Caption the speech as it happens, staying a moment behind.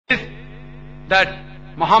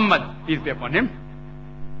that Muhammad, peace be upon him,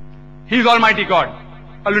 he is Almighty God.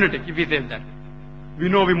 A lunatic if he says that. We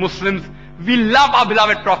know, we Muslims, we love our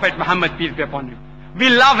beloved Prophet Muhammad, peace be upon him. We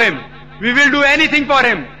love him. We will do anything for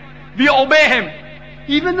him. We obey him.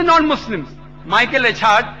 Even the non-Muslims. Mikaeel,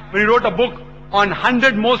 when he wrote a book on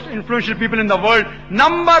 100 most influential people in the world,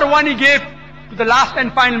 number 1 he gave to the last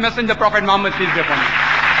and final messenger, Prophet Muhammad, peace be upon him.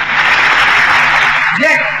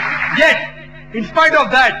 Yet, in spite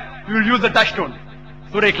of that, we will use the touchstone,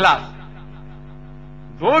 Surah Ikhlas.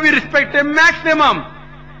 Though we respect him maximum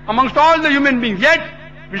amongst all the human beings, yet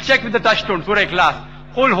we'll check with the touchstone, Surah Ikhlas.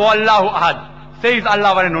 Qul huwallahu ahad. Says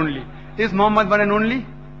Allah one and only. Is Muhammad one and only?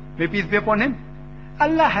 May peace be upon him.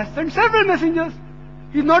 Allah has sent several messengers.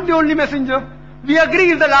 He's not the only messenger. We agree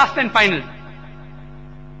he's the last and final.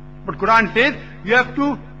 But Quran says you have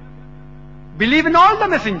to believe in all the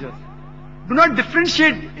messengers. Do not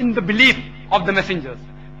differentiate in the belief of the messengers.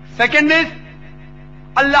 Second is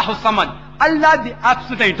Allahu Samad. Allah the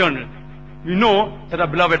absolute eternal. We know that our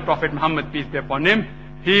beloved Prophet Muhammad, peace be upon him,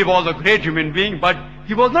 he was a great human being, but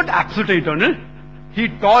he was not absolute eternal. He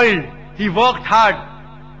toiled, he worked hard.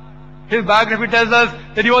 His biography tells us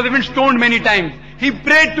that he was even stoned many times. He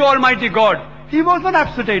prayed to Almighty God. He was not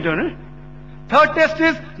absolute eternal. Third test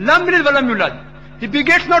is Lam yalid wa lam yulad. He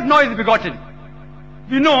begets not, nor is begotten.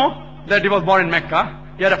 We know that he was born in Mecca.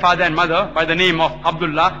 He had a father and mother by the name of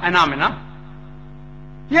Abdullah and Amina.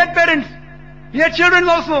 He had parents. He had children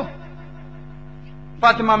also.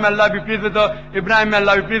 Fatima, may Allah be pleased with her. Ibrahim, may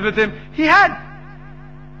Allah be pleased with him.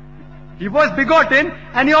 He was begotten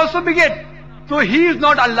and he also beget. So he is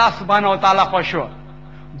not Allah subhanahu wa ta'ala for sure.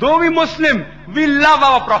 Though we Muslim, we love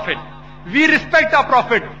our Prophet. We respect our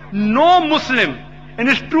Prophet. No Muslim in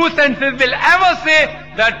his true senses will ever say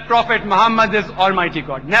that Prophet Muhammad is Almighty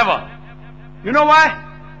God. Never. You know why?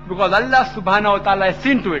 Because Allah subhanahu wa ta'ala has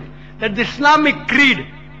seen to it that the Islamic creed,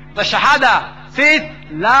 the Shahada, says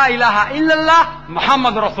La ilaha illallah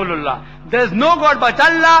Muhammad Rasulullah. There is no God but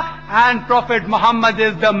Allah and Prophet Muhammad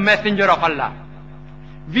is the messenger of Allah.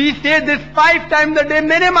 We say this 5 times a day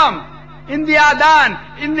minimum. In the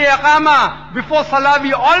Adhan, in the Iqama, before Salah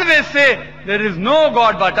we always say there is no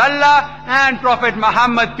God but Allah and Prophet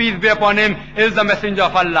Muhammad, peace be upon him, is the messenger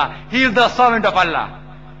of Allah. He is the servant of Allah.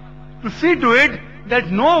 To see to it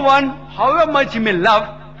that no one, however much he may love,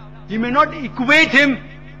 he may not equate him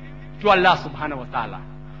to Allah subhanahu wa ta'ala.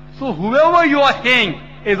 So whoever you are saying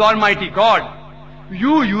is Almighty God,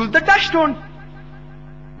 you use the touchstone.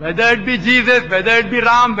 Whether it be Jesus, whether it be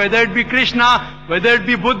Ram, whether it be Krishna, whether it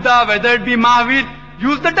be Buddha, whether it be Mahavir,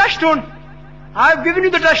 use the touchstone. I have given you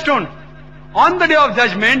the touchstone. On the day of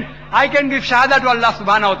judgment, I can give shahada to Allah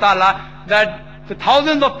subhanahu wa ta'ala that the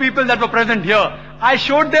thousands of people that were present here, I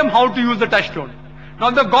showed them how to use the touchstone. Now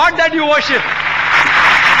the God that you worship,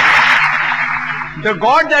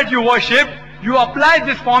 you apply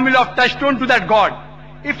this formula of touchstone to that God.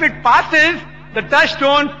 If it passes the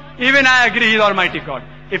touchstone, even I agree he is Almighty God.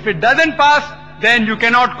 If it doesn't pass, then you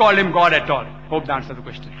cannot call him God at all. Hope that answers the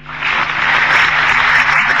question.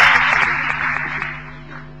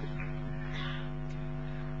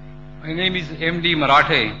 My name is MD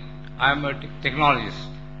Marathe. I am a technologist.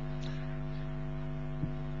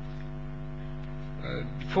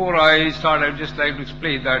 Before I start, I would just like to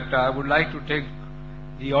explain that I would like to take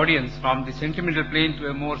the audience from the sentimental plane to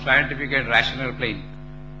a more scientific and rational plane.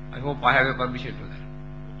 I hope I have a permission to that.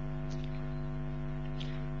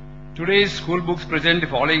 Today's school books present the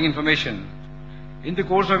following information. In the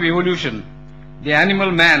course of evolution, the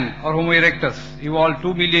animal man or Homo erectus evolved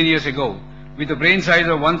 2 million years ago with a brain size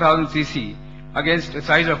of 1000 cc against a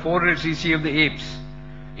size of 400 cc of the apes.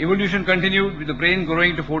 Evolution continued with the brain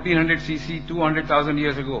growing to 1400 cc 200,000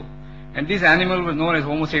 years ago, and this animal was known as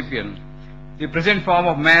Homo sapien. The present form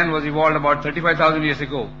of man was evolved about 35,000 years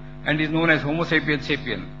ago and is known as Homo sapiens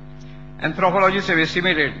sapien. Anthropologists have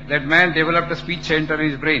estimated that man developed a speech center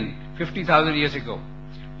in his brain 50,000 years ago.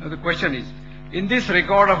 Now the question is, in this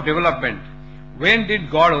record of development, when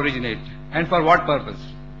did God originate and for what purpose?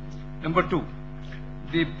 Number 2,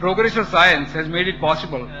 the progress of science has made it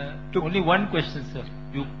possible to... Only one question, sir.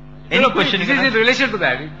 Any question? This is in relation to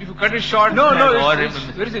that. If you cut it short,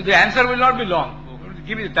 the answer will not be long.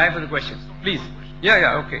 Give me the time for the questions, please.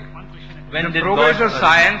 Okay. When the progress of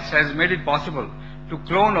science has made it possible to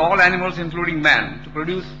clone all animals including man, to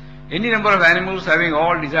produce any number of animals having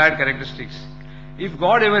all desired characteristics. If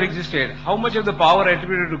God ever existed, how much of the power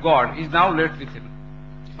attributed to God is now left with him?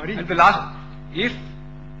 And the last, if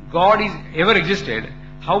God is ever existed,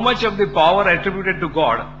 how much of the power attributed to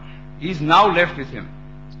God is now left with him?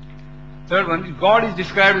 Third one, God is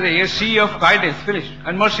described as a sea of kindness, finished,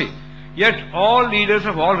 and mercy. Yet all leaders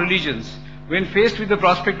of all religions when faced with the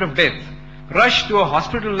prospect of death, rush to a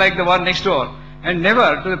hospital like the one next door and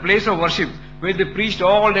never to the place of worship where they preached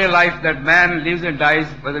all their life that man lives and dies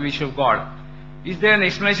by the wish of God? Is there an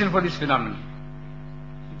explanation for this phenomenon?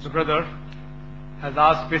 The brother has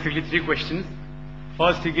asked basically three questions.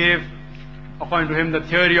 First, he gave, according to him, the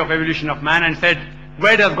theory of evolution of man and said,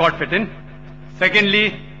 where does God fit in?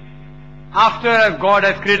 Secondly, after God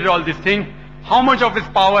has created all these things, how much of his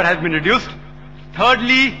power has been reduced?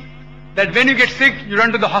 Thirdly, that when you get sick, you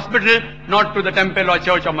run to the hospital, not to the temple or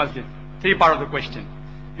church or masjid. Three part of the question.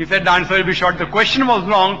 He said the answer will be short. The question was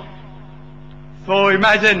long. So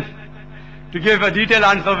imagine, to give a detailed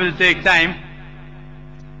answer will take time.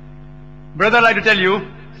 Brother, I'd like to tell you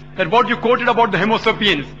that what you quoted about the Homo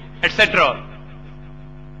sapiens, etc.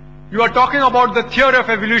 You are talking about the theory of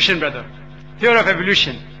evolution, brother. Theory of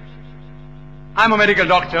evolution. I'm a medical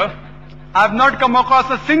doctor. I have not come across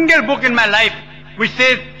a single book in my life which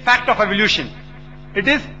says fact of evolution. It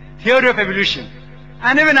is theory of evolution.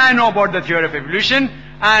 And even I know about the theory of evolution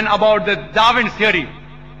and about the Darwin's theory.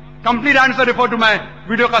 Complete answer refer to my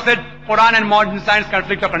video cassette, Quran and Modern Science,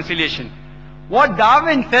 Conflict or Conciliation. What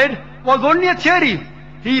Darwin said was only a theory.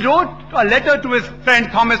 He wrote a letter to his friend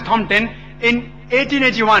Thomas Thompson in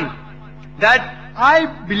 1881 that I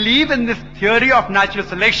believe in this theory of natural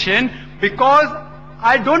selection because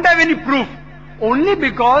I don't have any proof. Only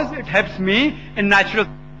because it helps me in natural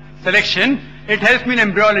selection, it helps me in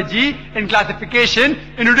embryology, in classification,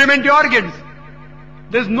 in rudimentary organs.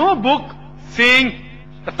 There's no book saying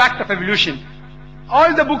the fact of evolution.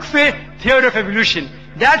 All the books say theory of evolution.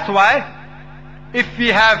 That's why if we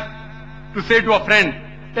have to say to a friend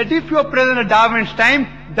that if you are present at Darwin's time,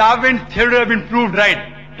 Darwin's theory have been proved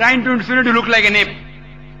right, trying to insinuate you look like an ape.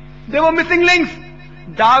 There were missing links.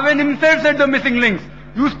 Darwin himself said the missing links.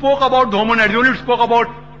 You spoke about the hominids, you only spoke about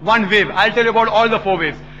one wave. I'll tell you about all the four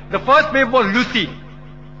waves. The first wave was Lucy.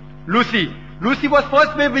 Lucy was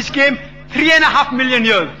first wave which came 3.5 million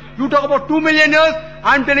years. You talk about 2 million years,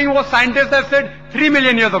 I'm telling you what scientists have said 3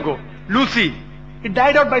 million years ago. Lucy. It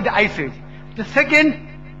died out by the Ice Age. The second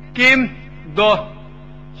came the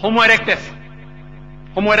Homo erectus.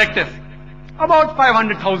 About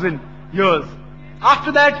 500,000 years.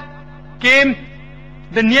 After that came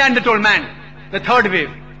the Neanderthal man. The third wave,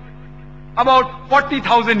 about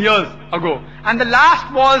 40,000 years ago. And the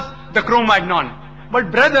last was the Cro-Magnon. But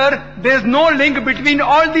brother, there is no link between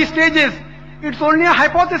all these stages. It's only a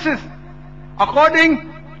hypothesis. According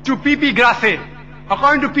to P.P. Grasset,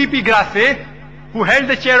 who held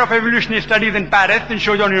the chair of evolutionary studies in Paris, in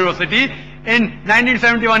Sorbonne University, in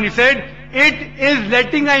 1971, he said, it is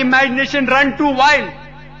letting our imagination run too wild,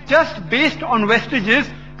 just based on vestiges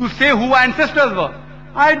to say who our ancestors were.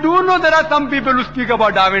 I do know there are some people who speak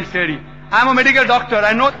about Darwin's theory. I am a medical doctor,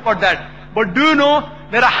 I know about that. But do you know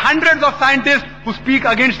there are hundreds of scientists who speak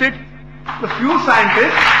against it? The few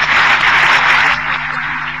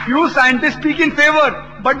scientists speak in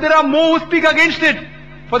favor, but there are more who speak against it.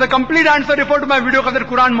 For the complete answer, refer to my video called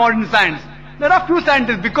Quran Modern Science. There are few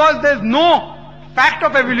scientists, because there is no fact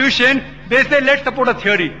of evolution, they say let's support a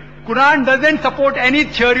theory. Quran doesn't support any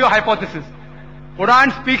theory or hypothesis.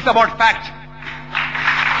 Quran speaks about fact.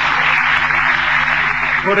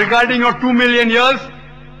 So regarding your 2 million years,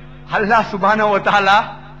 Allah subhanahu wa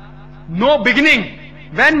ta'ala, no beginning.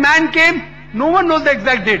 When man came, no one knows the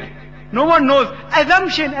exact date. No one knows.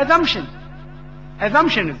 Assumption is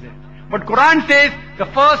there. But Quran says the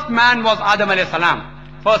first man was Adam alayhi salam.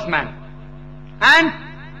 First man. And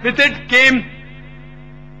with it came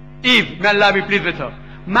Eve. May Allah be pleased with her.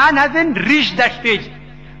 Man hasn't reached that stage.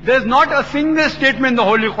 There is not a single statement in the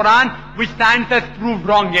Holy Quran which science has proved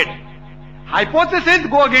wrong yet. Hypotheses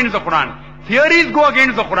go against the Quran. Theories go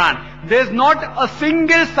against the Quran. There is not a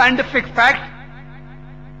single scientific fact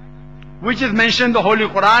which is mentioned in the Holy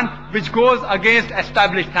Quran which goes against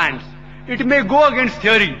established science. It may go against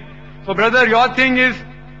theory. So brother, your thing is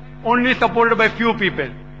only supported by few people,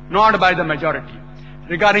 not by the majority.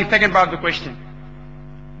 Regarding second part of the question,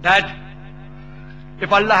 that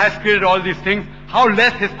if Allah has created all these things, how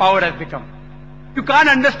less His power has become. You can't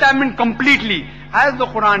understand it completely. As the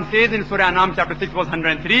Quran says in Surah Anam chapter 6 verse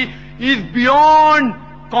 103, He is beyond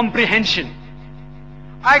comprehension.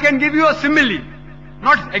 I can give you a simile,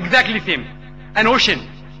 not exactly same. An ocean.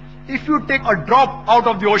 If you take a drop out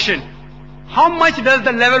of the ocean, how much does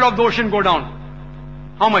the level of the ocean go down?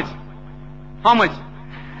 How much?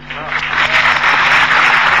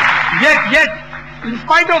 Yet, in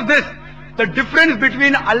spite of this, the difference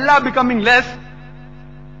between Allah becoming less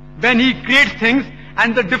when He creates things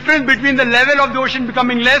and the difference between the level of the ocean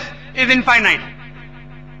becoming less is infinite.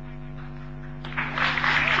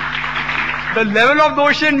 The level of the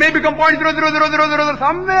ocean may become 0.00000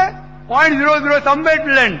 somewhere, 0.00 somewhere it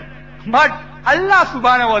will end. But Allah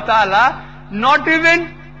subhanahu wa ta'ala, not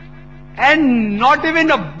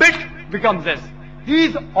even a bit becomes less. He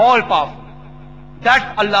is all powerful. That's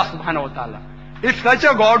Allah subhanahu wa ta'ala. If such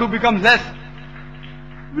a God who becomes less,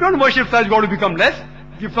 we don't worship such God who becomes less,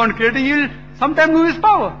 keeps on creating, he will sometime lose his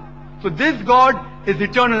power. So this God is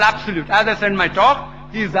eternal, absolute. As I said in my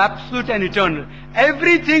talk, he is absolute and eternal.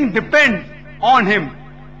 Everything depends on him.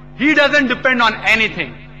 He doesn't depend on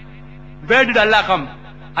anything. Where did Allah come?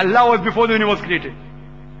 Allah was before the universe created.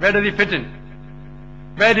 Where does he fit in?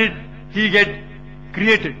 Where did he get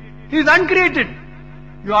created? He is uncreated.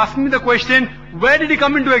 You ask me the question, where did he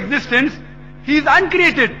come into existence? He is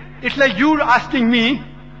uncreated. It's like you asking me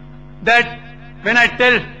that when I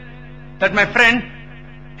tell that my friend,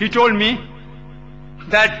 he told me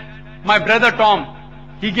that my brother Tom,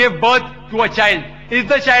 he gave birth to a child. Is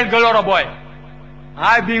the child girl or a boy?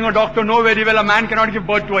 I, being a doctor, know very well a man cannot give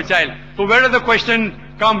birth to a child. So where does the question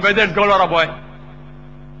come whether it's girl or a boy?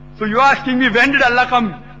 So you are asking me, when did Allah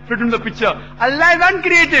come fit in the picture? Allah is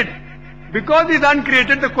uncreated. Because he is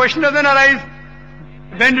uncreated, the question doesn't arise,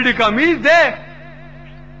 when did he come? He is there.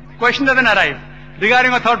 Question doesn't arise.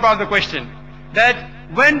 Regarding a third part of the question, that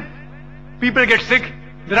when people get sick,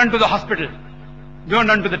 they run to the hospital. They don't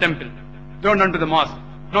run to the temple. They don't run to the mosque,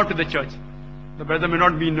 not to the church. The brother may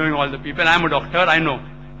not be knowing all the people. I am a doctor, I know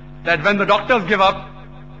that when the doctors give up,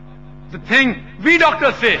 the thing we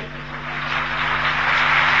doctors say,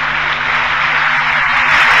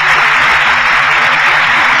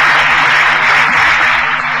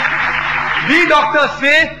 we doctors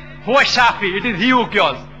say, Huwa Shafi, it is he who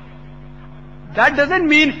cures. That doesn't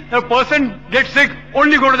mean the person gets sick,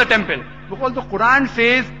 only go to the temple. Because the Quran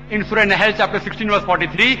says in Surah Nahl chapter 16 verse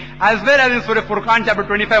 43, as well as in Surah Furqan chapter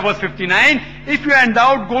 25 verse 59, if you are in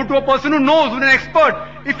doubt, go to a person who knows, who's an expert.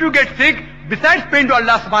 If you get sick, besides praying to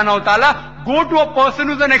Allah subhanahu wa ta'ala, go to a person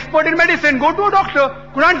who's an expert in medicine, go to a doctor.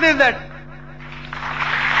 Quran says that.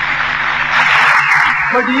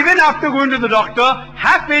 But even after going to the doctor,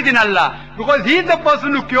 have faith in Allah. Because he is the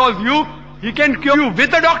person who cures you. He can cure you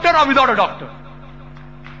with a doctor or without a doctor.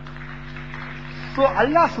 So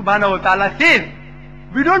Allah subhanahu wa ta'ala says,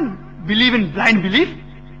 we don't believe in blind belief.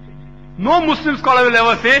 No Muslim scholar will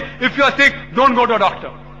ever say, if you are sick, don't go to a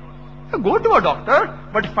doctor. So go to a doctor,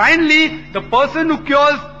 but finally the person who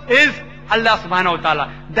cures is Allah subhanahu wa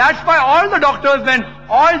ta'ala. That's why all the doctors, when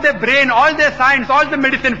all their brain, all their science, all the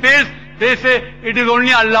medicine fails, they say, it is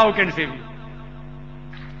only Allah who can save you.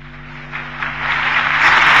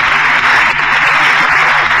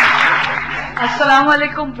 Assalamu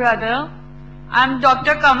alaikum, brother. I'm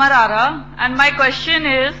Dr. Kamarara, and my question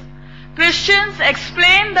is, Christians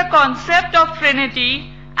explain the concept of Trinity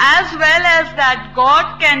as well as that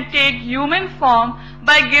God can take human form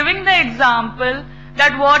by giving the example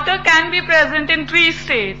that water can be present in three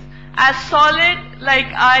states, as solid like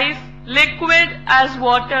ice, liquid as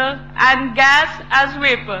water, and gas as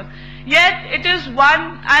vapor. Yet it is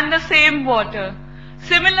one and the same water.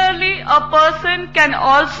 Similarly, a person can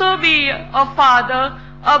also be a father,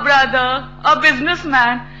 a brother, a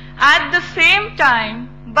businessman at the same time,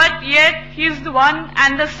 but yet he is one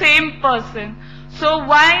and the same person. So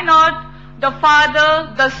why not the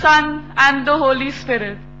Father, the Son, and the Holy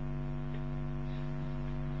Spirit?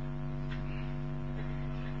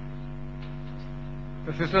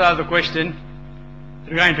 The sister asked the question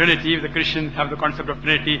regarding Trinity. The Christians have the concept of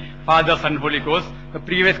Trinity, Father, Son, Holy Ghost. The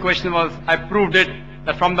previous question was, I proved it,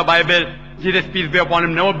 that from the Bible, Jesus, peace be upon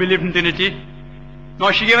him, never believed in Trinity. Now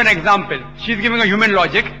she gave an example. She is giving a human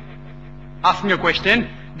logic, asking a question,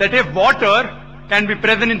 that if water can be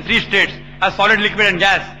present in three states, as solid, liquid and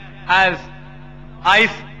gas, as ice,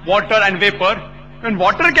 water and vapor, when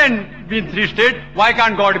water can be in three states, why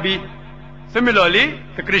can't God be? Similarly,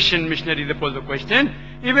 the Christian missionaries they pose the question,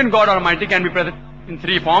 even God Almighty can be present in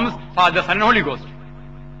three forms, Father, Son and Holy Ghost.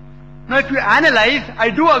 Now if you analyze, I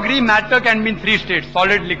do agree matter can be in three states,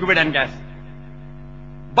 solid, liquid and gas.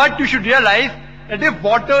 But you should realize that if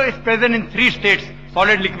water is present in three states,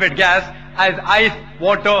 solid, liquid, gas, as ice,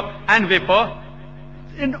 water and vapor,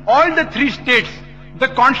 in all the three states, the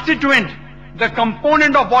constituent, the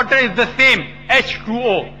component of water is the same,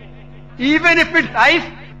 H2O. Even if it's ice,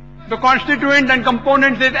 the constituent and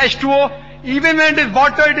component is H2O. Even when it is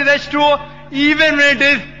water, it is H2O. Even when it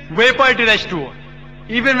is vapor, it is H2O.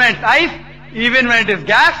 Even when it's ice, even when it is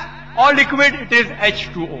gas or liquid, it is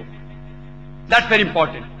H2O. That's very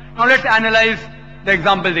important. Now let's analyze the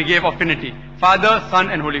example they gave of Trinity, Father, Son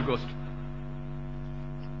and Holy Ghost.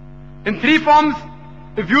 In three forms,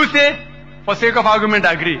 if you say, for sake of argument,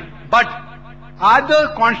 I agree. But Are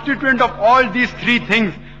the constituent of all these three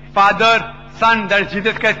things, Father, Son, that is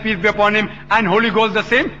Jesus Christ, peace be upon him, and Holy Ghost the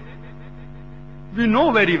same? We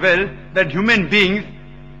know very well that human beings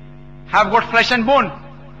have got flesh and bone.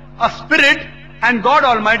 A spirit, and God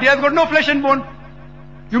Almighty has got no flesh and bone.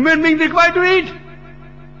 Human beings require to eat.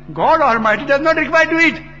 God Almighty does not require to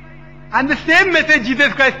eat. And the same message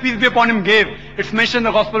Jesus Christ, peace be upon him, gave. It's mentioned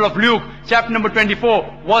in the Gospel of Luke, chapter number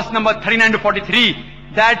 24, verse number 39 to 43,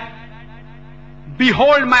 that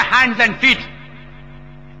behold my hands and feet.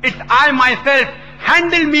 It's I myself,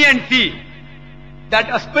 handle me and see. That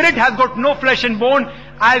a spirit has got no flesh and bone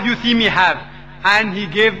as you see me have. And he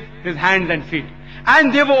gave his hands and feet.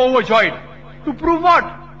 And they were overjoyed. To prove what?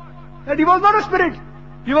 That he was not a spirit.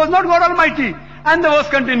 He was not God Almighty. And the verse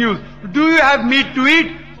continues, do you have meat to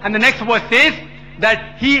eat? And the next verse says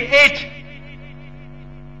that he ate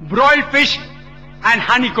broiled fish and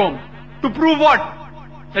honeycomb. To prove what?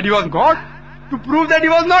 That he was God? To prove that he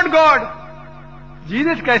was not God.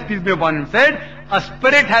 Jesus Christ, peace be upon him, said, a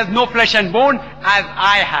spirit has no flesh and bone as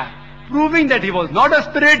I have. Proving that he was not a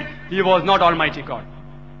spirit, he was not Almighty God.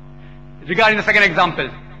 Regarding the second example,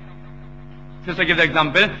 just to give the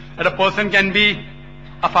example, that a person can be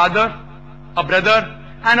a father, a brother,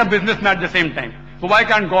 and a businessman at the same time. So why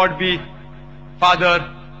can't God be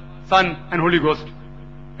Father, Son, and Holy Ghost?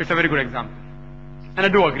 It's a very good example. And I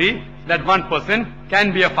do agree that one person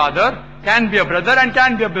can be a father, can be a brother, and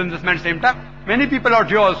can be a businessman at the same time. Many people out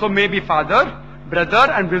here also may be father,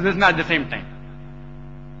 brother, and businessman at the same time.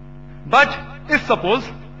 But if suppose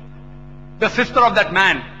the sister of that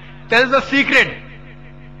man tells a secret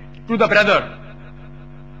to the brother,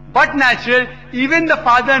 but natural, even the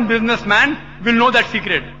father and businessman will know that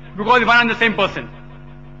secret, because one and the same person.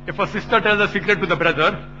 If a sister tells a secret to the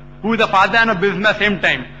brother, who is the father and a businessman at the same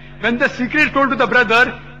time, when the secret is told to the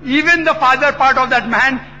brother, even the father part of that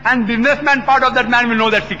man and businessman part of that man will know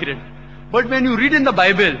that secret. But when you read in the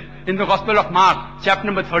Bible, in the Gospel of Mark, chapter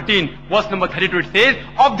number 13, verse number 32, it says,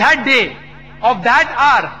 of that day, of that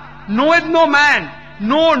hour, knoweth no man,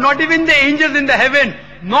 no, not even the angels in the heaven,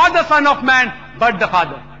 nor the Son of Man, but the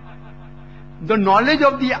Father. The knowledge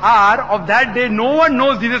of the hour of that day, no one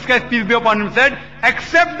knows, Jesus Christ, peace be upon him, said,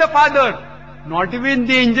 except the Father. Not even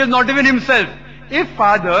the angels, not even himself. If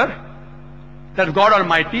Father, that's God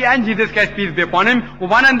Almighty, and Jesus Christ, peace be upon him,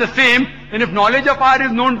 one and the same, and if knowledge of hour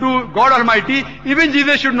is known to God Almighty, even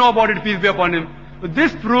Jesus should know about it, peace be upon him. So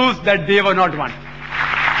this proves that they were not one.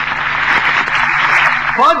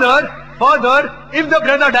 Further, if the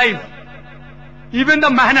brother dies, even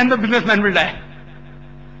the man and the businessman will die.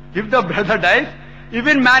 If the brother dies,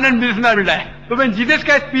 even man and businessman will die. So when Jesus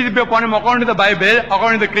Christ, peace be upon him, according to the Bible,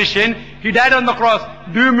 according to the Christian, he died on the cross.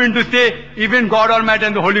 Do you mean to say even God Almighty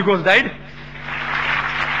and the Holy Ghost died?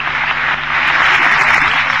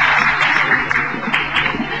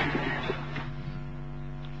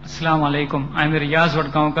 Assalamu alaikum. I am Ilyas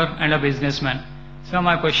and a businessman. So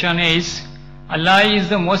my question is, Allah is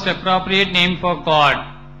the most appropriate name for God.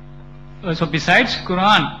 So besides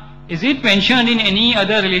Quran, is it mentioned in any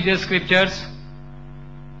other religious scriptures?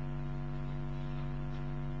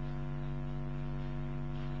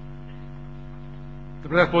 The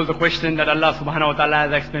brother posed the question that Allah subhanahu wa ta'ala,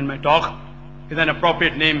 as I explained in my talk, is an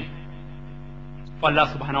appropriate name for Allah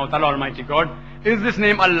subhanahu wa ta'ala, Almighty God. Is this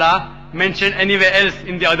name Allah mentioned anywhere else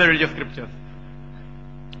in the other religious scriptures?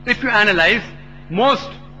 If you analyze most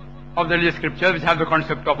of the religious scriptures which have the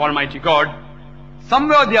concept of Almighty God,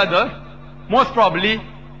 somewhere or the other, most probably,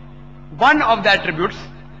 one of the attributes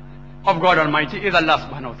of God Almighty is Allah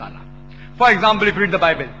subhanahu wa ta'ala. For example, if you read the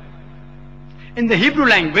Bible, in the Hebrew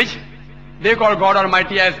language, they call God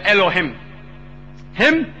Almighty as Elohim.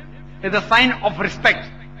 Him is a sign of respect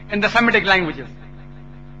in the Semitic languages.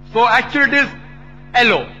 So actually it is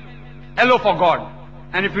Elo. Elo for God.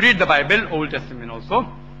 And if you read the Bible, Old Testament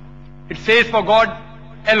also, it says for God,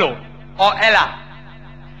 Elo or Ella.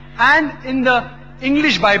 And in the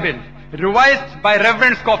English Bible, revised by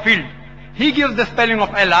Reverend Scofield, he gives the spelling of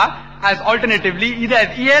Ella as alternatively either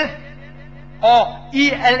as E-L or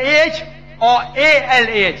E-L-A-H or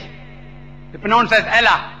A-L-A-H. They pronounce as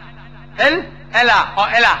Ella. Ella or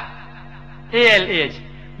Ella. A-L-A-H.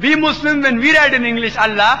 We Muslims, when we write in English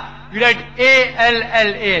Allah, we write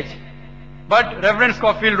A-L-L-A-H. But Reverend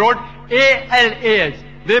Scofield wrote A-L-A-H.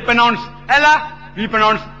 They pronounce Ella, we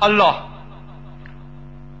pronounce Allah.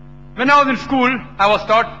 When I was in school, I was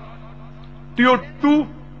taught Geo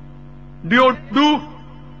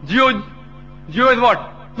is what?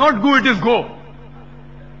 Not go, it is go.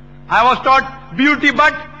 I was taught beauty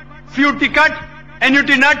but, cutie cut,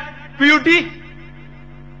 annuity nut, beauty,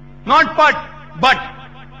 not but.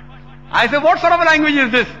 I said, what sort of a language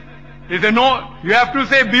is this? He said, no, you have to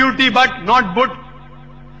say beauty but not but.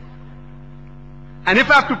 And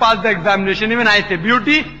if I have to pass the examination, even I say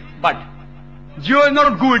beauty but. Geo is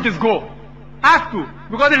not go, it is go. I have to,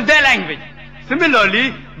 because it's their language.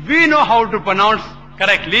 Similarly, we know how to pronounce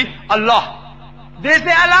correctly Allah. They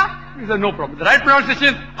say Allah, we say no problem. The right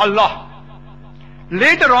pronunciation is Allah.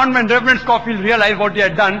 Later on, when Reverend Scofield realized what he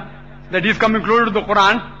had done, that he is coming closer to the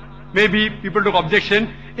Quran, maybe people took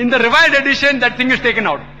objection. In the revised edition, that thing is taken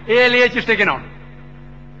out. ALH is taken out.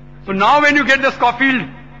 So now when you get the Scofield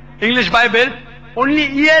English Bible, only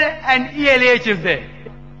EL and ELH is there.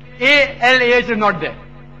 ALH is not there.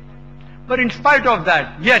 But in spite of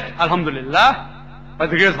that, yet, Alhamdulillah, by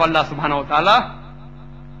the grace of Allah subhanahu wa ta'ala,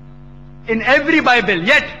 in every Bible,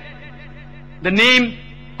 yet, the name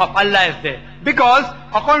of Allah is there. Because,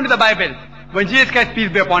 according to the Bible, when Jesus Christ,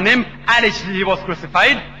 peace be upon him, allegedly he was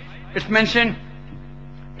crucified, it's mentioned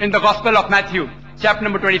in the Gospel of Matthew, chapter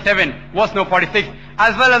number 27, verse number 46,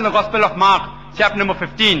 as well as the Gospel of Mark, chapter number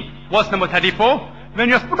 15, verse number 34. When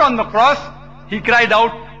he was put on the cross, he cried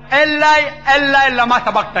out, Eli, Eli, lama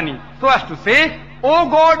sabachthani. So as to say, O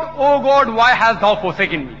God, why hast thou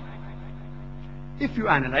forsaken me? If you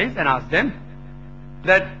analyze and ask them,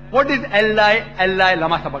 that what is Eli, Eli,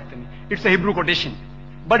 lama sabachthani? It's a Hebrew quotation.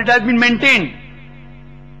 But it has been maintained.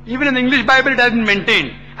 Even in the English Bible, it has been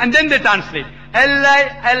maintained. And then they translate,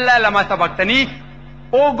 Eli, Eli, lama sabachthani.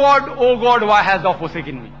 O God, why hast thou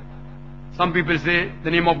forsaken me? Some people say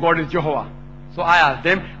the name of God is Jehovah. So I asked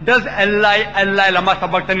them, does Eli, Eli, lama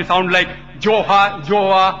sabachthani sound like Jehovah,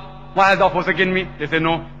 why hast thou forsaken me? They say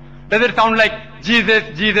no. Does it sound like Jesus,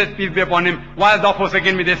 peace be upon him, why hast thou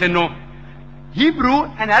forsaken me? They say no. Hebrew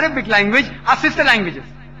and Arabic language are sister languages.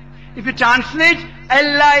 If you translate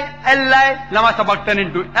Eli, lama sabachthani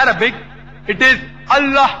into Arabic, it is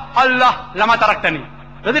Allah, lama taraktani.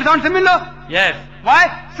 Does it sound similar? Yes.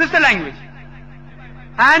 Why? Sister language.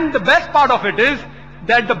 And the best part of it is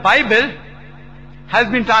that the Bible has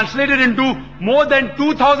been translated into more than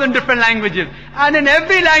 2,000 different languages. And in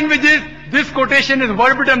every language, this quotation is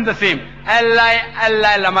verbatim the same.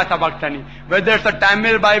 Eli, lama sabachthani. Whether it's a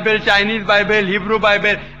Tamil Bible, Chinese Bible, Hebrew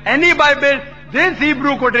Bible, any Bible, this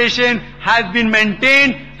Hebrew quotation has been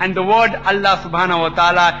maintained, and the word Allah subhanahu wa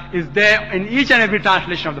ta'ala is there in each and every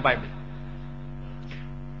translation of the Bible.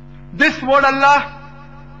 This word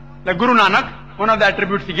Allah, like Guru Nanak, one of the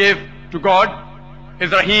attributes he gave to God is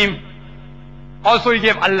Rahim. Also he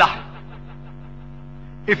gave Allah.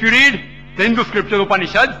 If you read the Hindu scriptures,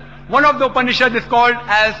 Upanishads, one of the Upanishads is called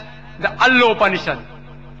as the Allah Upanishad.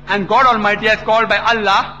 And God Almighty has called by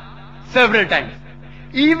Allah several times.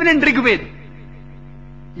 Even in Rig Veda,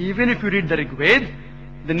 even if you read the Rig Veda,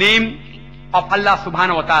 the name of Allah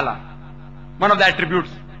subhanahu wa ta'ala, one of the attributes,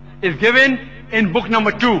 is given in book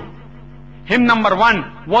number 2, hymn number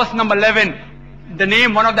 1, verse number 11. The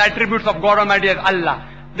name, one of the attributes of God Almighty is Allah.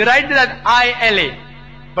 They write it as I-L-A.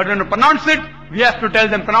 But when you pronounce it, we have to tell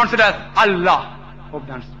them, pronounce it as Allah. Hope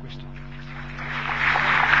that answers the question.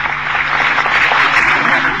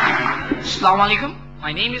 Assalamu alaikum.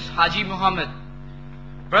 My name is Haji Muhammad.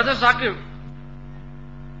 Brother Zakir,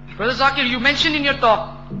 you mentioned in your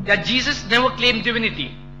talk that Jesus never claimed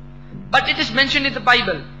divinity. But it is mentioned in the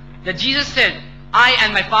Bible that Jesus said, I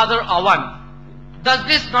and my Father are one. Does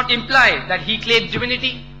this not imply that he claimed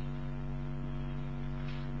divinity?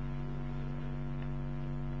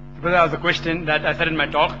 Brother, that was a question that I said in my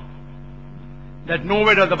talk, that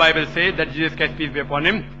nowhere does the Bible say that Jesus Christ, peace be upon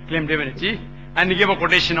him, claimed divinity. And he gave a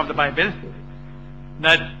quotation of the Bible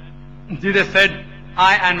that Jesus said,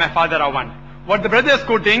 I and my Father are one. What the brother is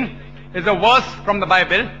quoting is a verse from the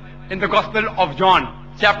Bible in the Gospel of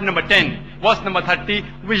John, chapter number 10, verse number 30,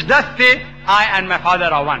 which does say, I and my Father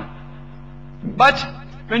are one. But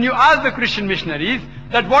when you ask the Christian missionaries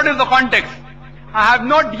that what is the context, I have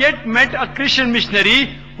not yet met a Christian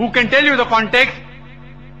missionary who can tell you the context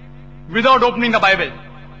without opening the Bible.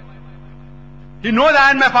 He knows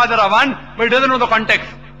I and my Father are one, but he doesn't know the context.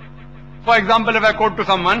 For example, if I quote to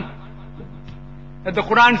someone that the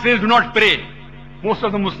Quran says do not pray, most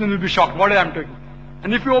of the Muslims will be shocked. What am I talking?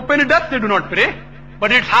 And if you open it up, they do not pray,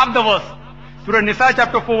 but it's half the verse. Surah Nisa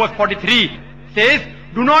chapter 4 verse 43 says,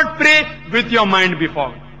 do not pray with your mind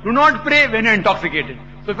before. Do not pray when you are intoxicated.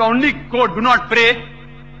 So if I only quote do not pray,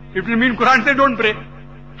 it will mean Quran says don't pray.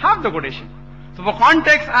 Half the quotation. So for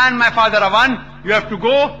context, I and my Father are one, you have to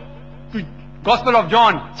go to Gospel of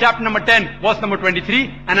John, chapter number 10, verse number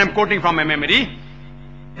 23, and I'm quoting from my memory,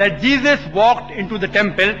 that Jesus walked into the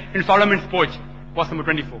temple in Solomon's porch, verse number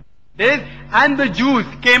 24. And the Jews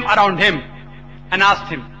came around him and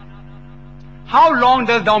asked him, how long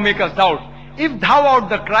dost thou make us doubt? If thou art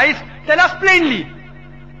the Christ, tell us plainly.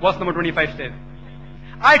 Verse number 25 says,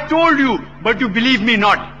 I told you, but you believe me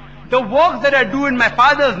not. The works that I do in my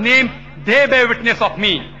Father's name, they bear witness of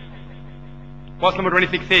me. Verse number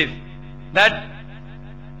 26 says that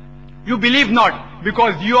you believe not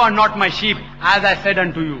because you are not my sheep, as I said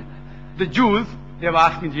unto you. The Jews, they have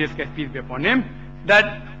asked me, Jesus Christ, peace be upon him,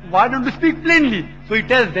 that why don't you speak plainly? So he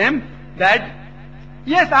tells them that,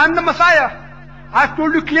 yes, I am the Messiah. I have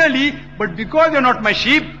told you clearly, but because you are not my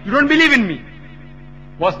sheep, you don't believe in me.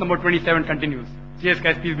 Verse number 27 continues. Jesus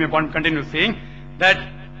Christ, peace be upon him, continues saying that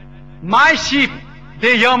my sheep,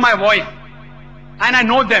 they hear my voice, and I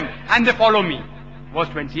know them, and they follow me. Verse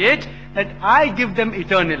 28, that I give them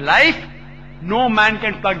eternal life, no man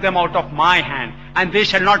can pluck them out of my hand, and they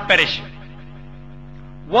shall not perish.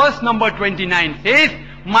 Verse number 29 says,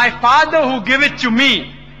 my Father who giveth to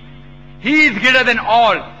me, he is greater than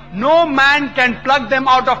all. No man can pluck them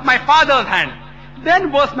out of my Father's hand.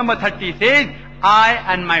 Then verse number 30 says, I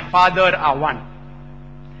and my Father are one.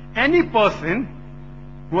 Any person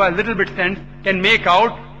who has little bit sense can make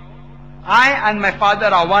out I and my Father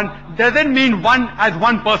are one doesn't mean one as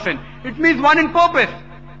one person. It means one in purpose.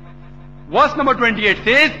 Verse number 28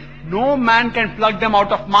 says, no man can pluck them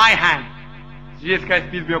out of my hand. Jesus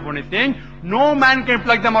Christ, peace be upon him, is saying, no man can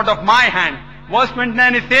pluck them out of my hand. Verse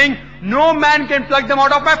 29 is saying, no man can pluck them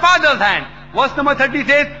out of my Father's hand. Verse number 30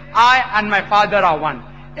 says, I and my Father are one.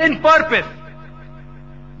 In purpose.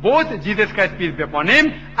 Both Jesus Christ, peace be upon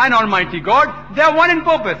him, and Almighty God, they are one in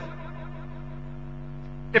purpose.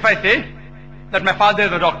 If I say that my father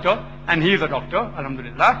is a doctor, and he is a doctor,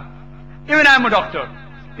 alhamdulillah, even I am a doctor.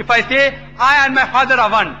 If I say, I and my Father are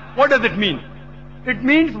one, what does it mean? It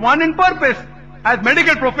means one in purpose. As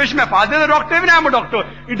medical profession, my father is a doctor, even I am a doctor.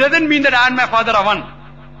 It doesn't mean that I and my Father are one.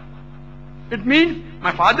 It means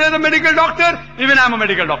my father is a medical doctor, even I am a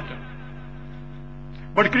medical doctor.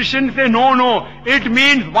 But Christians say, no, no, it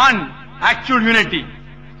means one, actual unity.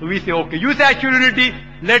 So we say, okay, you say actual unity,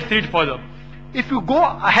 let's read further. If you go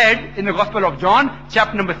ahead in the Gospel of John,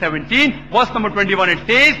 chapter number 17, verse number 21, it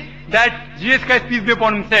says that Jesus Christ, peace be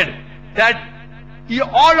upon him, said that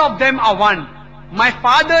all of them are one. My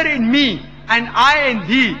Father in me, and I in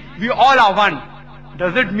thee, we all are one.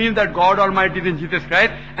 Does it mean that God Almighty is in Jesus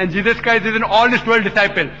Christ, and Jesus Christ is in all his 12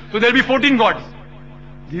 disciples? So there will be 14 gods.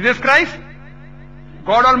 Jesus Christ,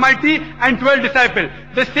 God Almighty, and 12 disciples.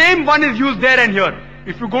 The same one is used there and here.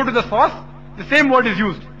 If you go to the source, the same word is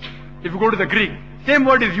used. If you go to the Greek, same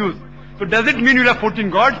word is used. So does it mean you have 14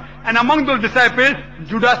 gods? And among those disciples,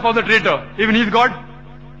 Judas was a traitor. Even he is God.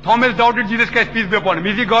 Thomas doubted Jesus Christ, peace be upon him.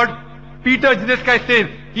 Is he God? Peter, Jesus Christ says,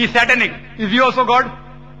 he is satanic. Is he also God?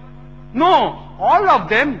 No. All of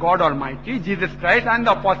them, God Almighty, Jesus Christ and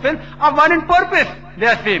the Apostle, are one in purpose. They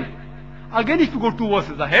are same. Again, if you go 2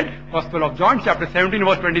 verses ahead, Gospel of John, chapter 17,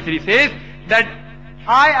 verse 23 says that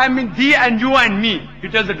I am in thee and you are in me. He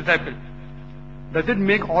tells the disciple. Does it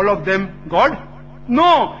make all of them God?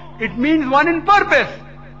 No. It means one in purpose.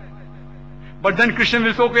 But then Christian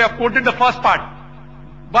will say, okay, I have quoted the first part.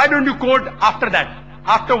 Why don't you quote after that?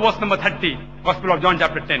 After verse number 30, Gospel of John,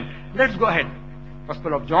 chapter 10. Let's go ahead.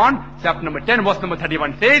 Gospel of John, chapter number 10, verse number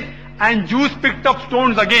 31 says, and Jews picked up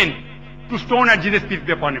stones again to stone at Jesus, peace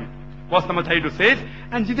be upon him. Verse number 32 says,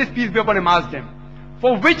 and Jesus, peace be upon him, asked them,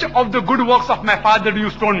 for which of the good works of my Father do you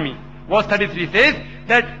stone me? Verse 33 says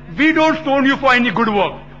that we don't stone you for any good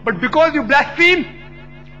work, but because you blaspheme,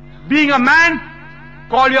 being a man,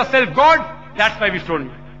 call yourself God, that's why we stone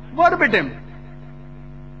you. Verbatim.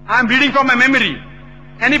 I am reading from my memory.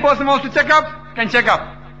 Any person wants to check up, can check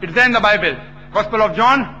up. It's there in the Bible. Gospel of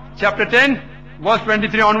John, chapter 10, verse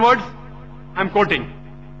 23 onwards. I am quoting.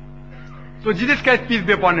 So Jesus Christ, peace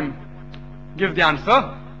be upon him, gives the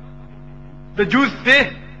answer. The Jews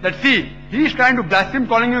say that, see, he is trying to blaspheme,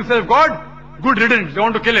 calling himself God. Good riddance. They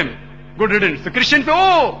want to kill him. Good riddance. The Christians say,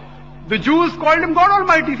 oh, the Jews called him God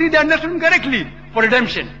Almighty. See, they understood him correctly. For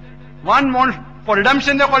redemption. One wants for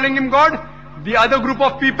redemption, they are calling him God. The other group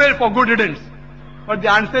of people for good riddance. But the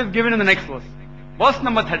answer is given in the next verse. Verse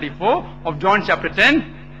number 34 of John chapter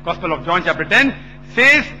 10, Gospel of John chapter 10,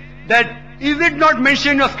 says that, is it not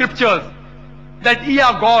mentioned in your scriptures that ye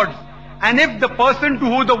are gods? And if the person to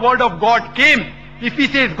whom the word of God came, if he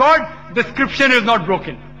says God, the scripture is not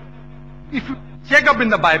broken. If you check up in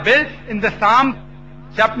the Bible, in the Psalm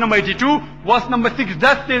chapter number 82, verse number 6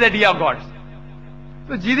 does say that ye are gods.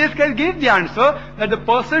 So Jesus Christ gave the answer that the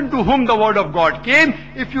person to whom the word of God came,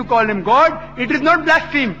 if you call him God, it is not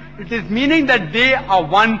blaspheme. It is meaning that they are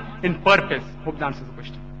one in purpose. Hope that answers the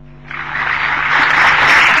question.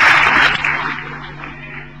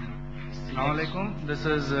 Assalamu alaikum. This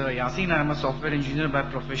is Yasin. I am a software engineer by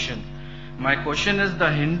profession. My question is,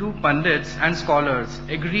 the Hindu pundits and scholars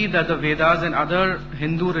agree that the Vedas and other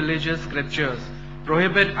Hindu religious scriptures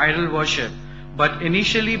prohibit idol worship, but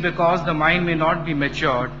initially because the mind may not be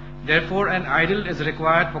matured, therefore an idol is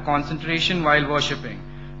required for concentration while worshipping.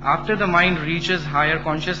 After the mind reaches higher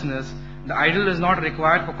consciousness, the idol is not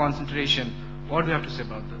required for concentration. What do you have to say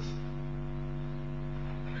about this?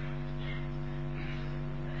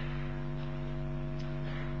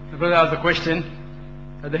 The brother asked a question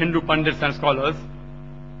that the Hindu pundits and scholars,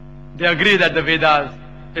 they agree that the Vedas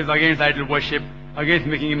is against idol worship, against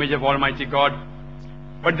making image of Almighty God.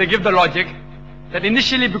 But they give the logic that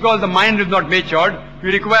initially because the mind is not matured,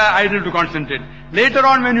 you require idol to concentrate. Later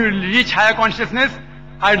on when you reach higher consciousness,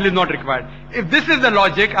 idol is not required. If this is the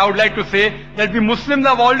logic, I would like to say that we Muslims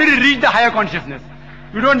have already reached the higher consciousness.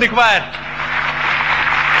 We don't require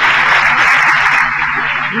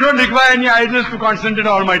any idols to concentrate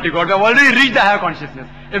on Almighty God. We have already reached the higher consciousness,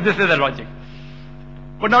 if this is the logic.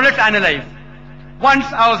 But now let's analyze. Once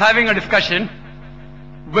I was having a discussion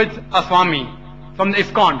with a Swami from the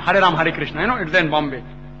ISKCON, Hare Ram Hare Krishna, it's there in Bombay.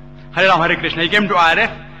 Hare Ram Hare Krishna. He came to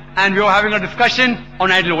RF and we were having a discussion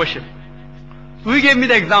on idol worship. So he gave me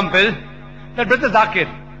the example that, Brother Zakir,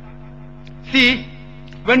 see,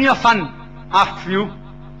 when your son asks you,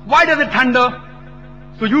 why does it thunder?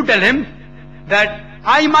 So you tell him that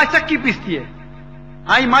Ai Ma Chakki Pisti hai.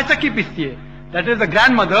 Ai Ma Chakki Pisti hai. That is the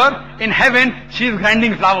grandmother in heaven, she is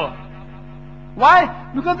grinding flour.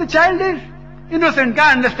 Why? Because the child is innocent,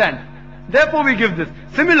 can't understand. Therefore we give this.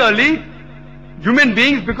 Similarly, human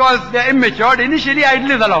beings, because they are immature, initially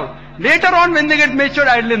idol is allowed. Later on when they get matured,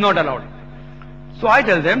 idol is not allowed. So I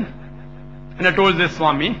tell them, and I told this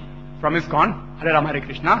Swami from ISKCON, Hare Ram Hare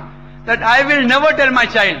Krishna, that I will never tell my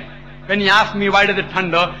child, when he asks me why does it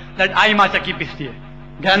thunder, that Ai Ma Chakki Pisti hai.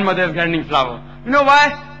 Grandmother is grinding flour. You know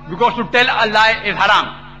why? Because to tell a lie is haram.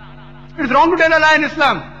 It's wrong to tell a lie in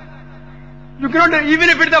Islam. You cannot, even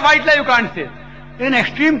if it's a white lie, you can't say. In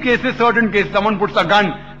extreme cases, certain cases, someone puts a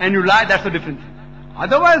gun and you lie, that's the difference.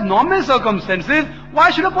 Otherwise, normal circumstances,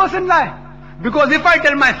 why should a person lie? Because if I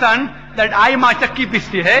tell my son that Ai Ma Chakki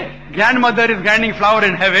Pisti hai, grandmother is grinding flour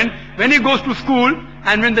in heaven, when he goes to school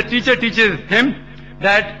and when the teacher teaches him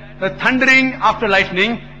that the thundering after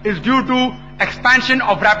lightning is due to expansion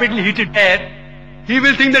of rapidly heated air, he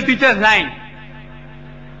will think the teacher is lying.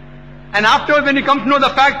 And afterwards when he comes to know the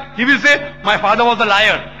fact, he will say, my father was a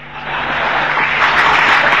liar.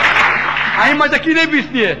 Ai Ma Chakki nahi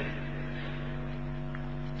pisti hai.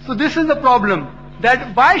 So this is the problem,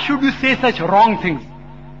 that why should you say such wrong things?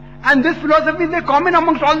 And this philosophy is common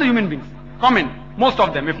amongst all the human beings. Common. Most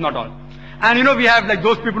of them, if not all. And we have like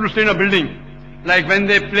those people who stay in a building, like when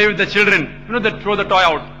they play with the children, they throw the toy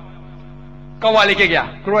out. Kawa leke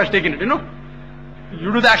gaya. Crow has taken it,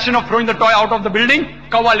 You do the action of throwing the toy out of the building,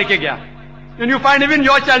 kawa leke gaya. Then you find even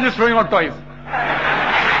your child is throwing out toys.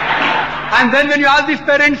 And then when you ask these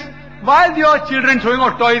parents, why is your children throwing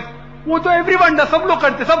out toys? वो तो everyone does, सब लोग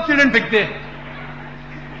करते, सब children फेंकते.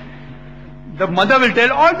 The mother will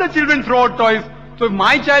tell, all the children throw out toys. So if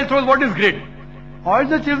my child throws, what is great? All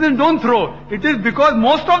the children don't throw. It is because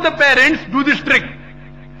most of the parents do this trick.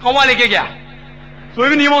 Kawa leke gaya. So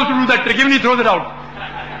even he wants to do that trick, even he throws it out.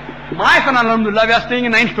 My son, alhamdulillah, we are staying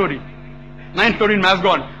in 9th story. 9th story in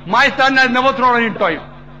Masgone. My son has never thrown any toys.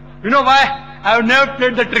 You know why? I have never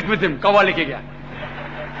played the trick with him. Kawa leke gaya.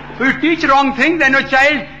 So you teach wrong things and your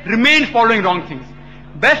child remains following wrong things.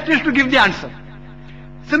 Best is to give the answer.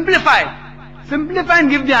 Simplify. Simplify and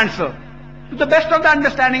give the answer. To the best of the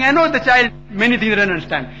understanding. I know the child, many things doesn't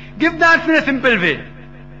understand. Give the answer in a simple way.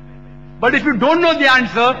 But if you don't know the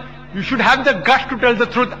answer, you should have the guts to tell the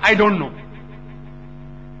truth, I don't know.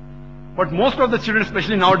 But most of the children,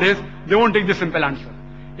 especially nowadays, they won't take the simple answer.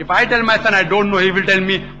 If I tell my son I don't know, he will tell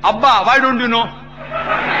me, Abba, why don't you know?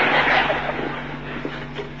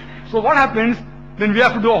 So what happens? Then we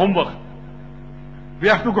have to do our homework. We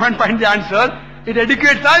have to go and find the answer. It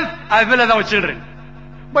educates us as well as our children.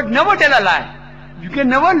 But never tell a lie. You can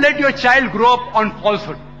never let your child grow up on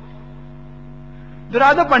falsehood. There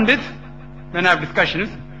are other pundits, when I have discussions,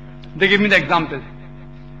 they give me the example.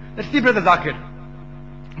 Let's see, Brother Zakir.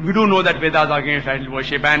 We do know that Vedas are against idol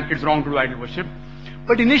worship and it's wrong to do idol worship.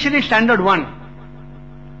 But initially standard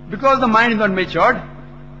 1, because the mind is not matured,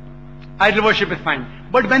 idol worship is fine.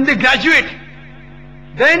 But when they graduate,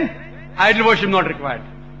 then idol worship is not required.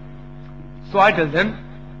 So I tell them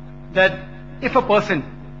that if a person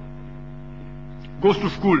goes to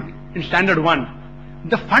school in standard 1,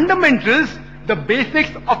 the fundamentals, the basics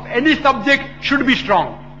of any subject should be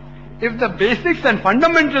strong. If the basics and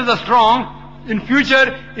fundamentals are strong, in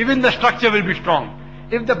future even the structure will be strong.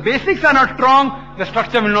 If the basics are not strong, the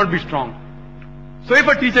structure will not be strong. So if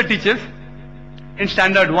a teacher teaches in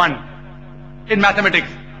standard 1, in mathematics,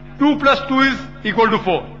 2 plus 2 is equal to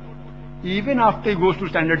 4. Even after he goes to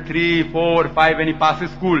standard 3, 4, 5, when he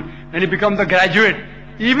passes school, when he becomes a graduate,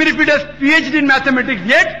 even if he does PhD in mathematics,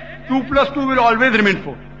 yet 2 plus 2 will always remain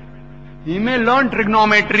 4. He may learn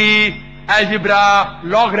trigonometry, algebra,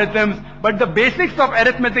 logarithms, but the basics of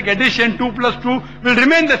arithmetic addition, 2 plus 2, will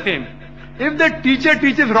remain the same. If the teacher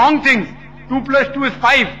teaches wrong things, 2 plus 2 is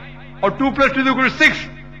 5, or 2 plus 2 is equal to 6,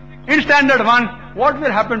 in standard 1, what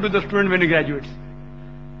will happen to the student when he graduates?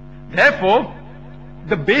 Therefore,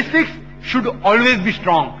 the basics should always be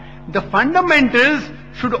strong. The fundamentals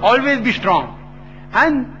should always be strong.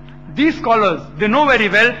 And these scholars, they know very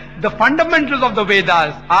well the fundamentals of the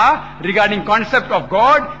Vedas are regarding concept of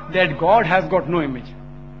God, that God has got no image.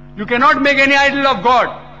 You cannot make any idol of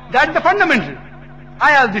God. That's the fundamental.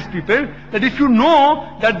 I ask these people that if you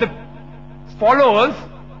know that the followers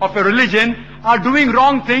of a religion are doing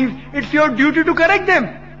wrong things, it's your duty to correct them.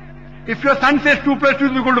 If your son says 2 plus 2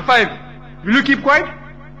 is equal to 5, will you keep quiet?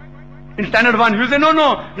 In standard 1, you say, no,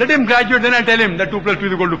 let him graduate, then I'll tell him that 2 plus 2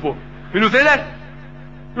 is equal to 4. Will you say that?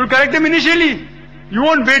 You will correct him initially. You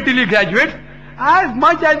won't wait till he graduates. As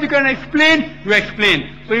much as you can explain, you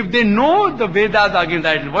explain. So if they know the Vedas are against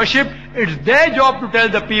idol worship, it's their job to tell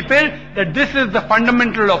the people that this is the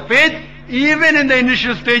fundamental of faith. Even in the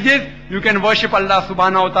initial stages, you can worship Allah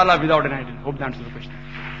subhanahu wa ta'ala without an idol. Hope that answers the question.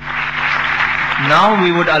 Now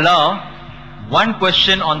we would allow one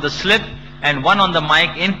question on the slip and one on the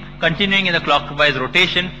mic, in continuing in the clockwise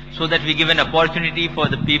rotation, so that we give an opportunity for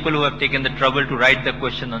the people who have taken the trouble to write the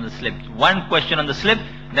question on the slip. One question on the slip,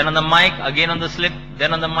 then on the mic, again on the slip,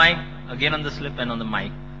 then on the mic, again on the slip and on the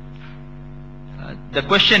mic. The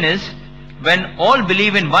question is, when all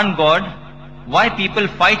believe in one God, why people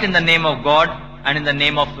fight in the name of God and in the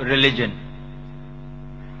name of religion?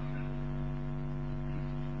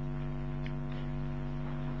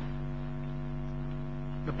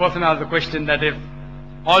 The person asked the question that if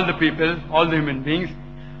all the people, all the human beings,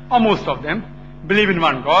 or most of them, believe in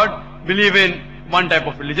one God, believe in one type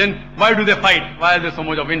of religion, why do they fight? Why is there so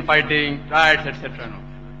much of infighting, riots, etc.?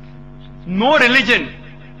 No religion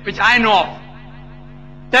which I know of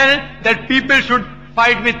tell that people should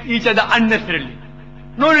fight with each other unnecessarily.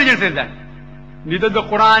 No religion says that. Neither the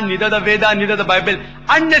Quran, neither the Veda, neither the Bible.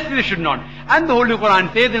 Unnecessarily should not. And the Holy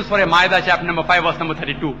Quran says in Surah Ma'idah chapter number 5 verse number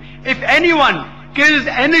 32, if anyone kills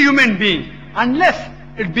any human being, unless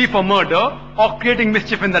it be for murder or creating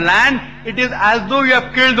mischief in the land, it is as though you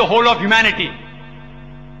have killed the whole of humanity.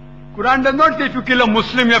 Quran does not say if you kill a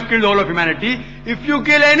Muslim, you have killed the whole of humanity. If you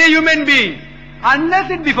kill any human being,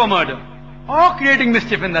 unless it be for murder or creating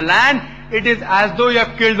mischief in the land, it is as though you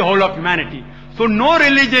have killed the whole of humanity. So no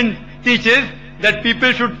religion teaches that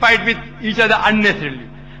people should fight with each other unnecessarily.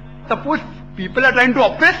 Suppose people are trying to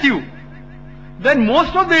oppress you, then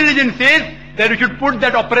most of the religion says that you should put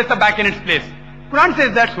that oppressor back in its place. Quran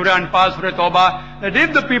says that, Surah Anfal, Surah Tawbah, that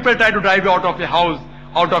if the people try to drive you out of your house,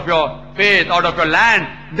 out of your faith, out of your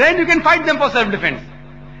land, then you can fight them for self-defense.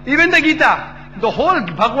 Even the Gita, the whole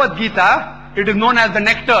Bhagavad Gita, it is known as the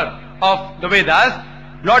nectar of the Vedas.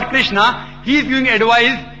 Lord Krishna, he is giving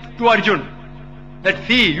advice to Arjun that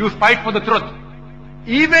see, you fight for the truth.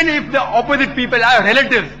 Even if the opposite people are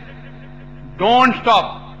relatives, don't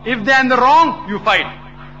stop. If they are in the wrong, you fight.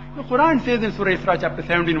 The Quran says in Surah Isra chapter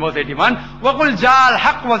 17 verse 81, وَقُلْ جَاءَ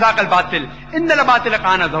الْحَقُّ وَزَاقَ الْبَاطِلِ إِنَّ الْبَاطِلَ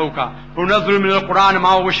كَانَ زَهُوقًا وَنُنَزِّلُ مِنَ الْقُرْآنِ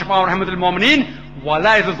مَا هُوَ شِفَاءٌ وَرَحْمَةٌ لِلْمُؤْمِنِينَ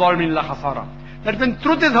وَلَا يَزِيدُ الظَّالِمِينَ إِلَّا خَسَارًا. That when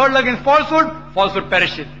truth is hurled against falsehood, falsehood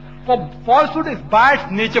perishes. For falsehood is by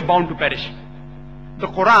its nature bound to perish. The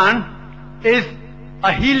Quran is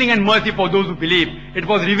a healing and mercy for those who believe. It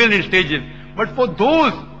was revealed in stages. But for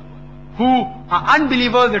those who are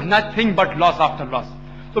unbelievers, it's nothing but loss after loss.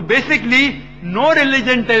 So basically, no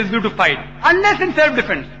religion tells you to fight, unless in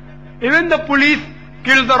self-defense. Even the police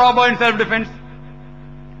kills the robber in self-defense,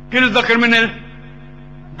 kills the criminal.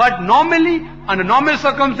 But normally, under normal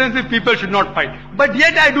circumstances, people should not fight. But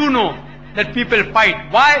yet I do know that people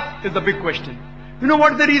fight. Why is the big question. You know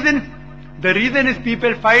what the reason? The reason is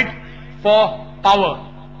people fight for power,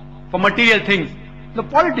 for material things. The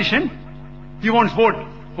politician, he wants vote.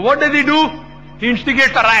 So what does he do? He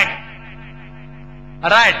instigates a riot. A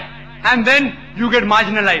riot. And then you get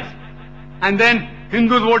marginalized. And then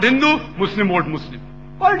Hindus vote Hindu, Muslim vote Muslim.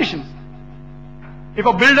 Politicians. If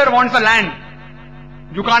a builder wants a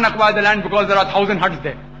land, you can't acquire the land because there are 1,000 huts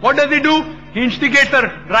there. What does he do? He instigates a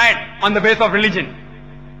riot on the basis of religion.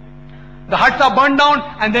 The huts are burned down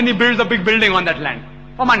and then he builds a big building on that land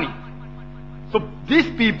for money. So these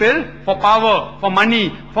people, for power, for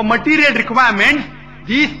money, for material requirements,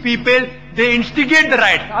 these people, they instigate the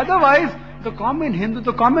riots. Otherwise, the common Hindu,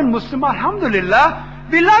 the common Muslim, alhamdulillah,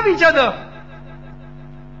 we love each other.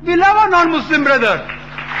 We love our non-Muslim brother.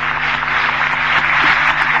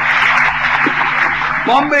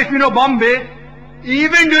 Bombay, if you know Bombay,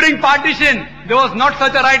 even during partition, there was not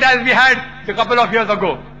such a right as we had a couple of years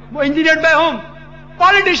ago. Engineered by whom?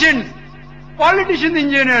 Politicians. Politicians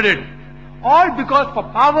engineered it. All because for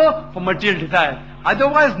power, for material desire.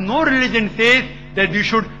 Otherwise, no religion says that we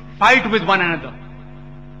should fight with one another.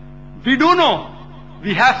 We do know.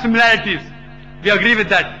 We have similarities. We agree with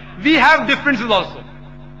that. We have differences also.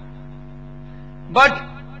 But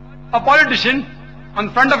a politician,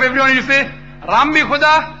 on front of everyone you say, Ram bhi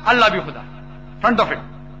Khuda, Allah bhi Khuda. Front of it.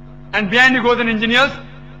 And behind you goes an engineer's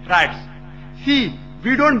riots. See,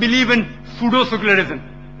 we don't believe in pseudo-secularism.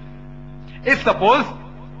 If suppose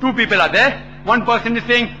two people are there, one person is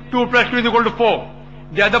saying 2 plus 2 is equal to 4.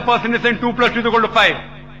 The other person is saying 2 plus 2 is equal to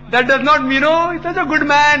 5. That does not mean, oh, he's such a good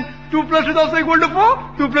man. 2 plus 2 is also equal to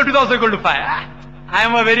 4. 2 plus 2 is also equal to 5. I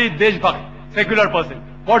am a very Deshbhakt, secular person.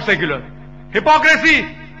 What secular?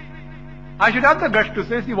 Hypocrisy. I should have the guts to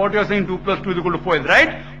say, see, what you are saying 2 plus 2 is equal to 4 is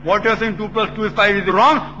right. What you are saying 2 plus 2 is 5 is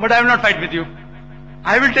wrong. But I will not fight with you.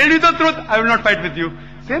 I will tell you the truth. I will not fight with you.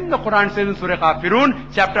 Same the Quran says in Surah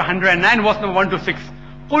Kafirun, chapter 109, verse number 1 to 6.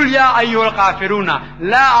 قُلْ يَا أَيُّهَا الْكَافِرُونَ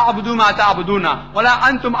لَا أَعْبُدُ مَا تَعْبُدُونَ وَلَا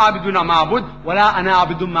أَنْتُمْ عَابِدُونَ مَا أَعْبُدُ وَلَا أَنَا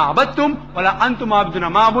عَابِدٌ مَا عَبَدتُّمْ وَلَا أَنْتُمْ عَابِدُونَ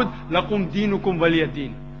مَا أَعْبُدُ لَكُمْ دِينُكُمْ وَلِيَ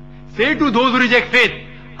دِينِ. Say to those who reject faith,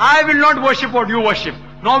 I will not worship what you worship,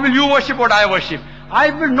 nor will you worship what I worship.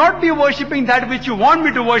 I will not be worshipping that which you want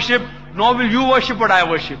me to worship, nor will you worship what I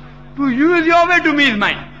worship. To you is your way, to me is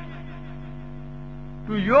mine.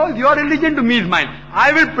 To yours, your religion, to me is mine.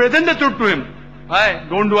 I will present the truth to him.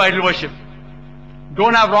 Don't do idol worship.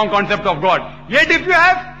 Don't have wrong concept of God. Yet if you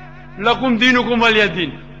have, lakum dinukum waliya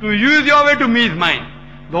din. To you is your way, to me is mine.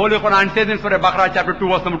 The Holy Quran says in Surah Baqarah chapter 2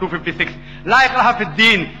 verse number 256, La ikraha fid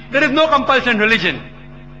din. There is no compulsion in religion.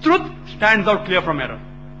 Truth stands out clear from error.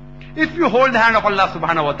 If you hold the hand of Allah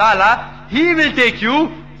subhanahu wa ta'ala, He will take you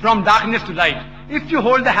from darkness to light. If you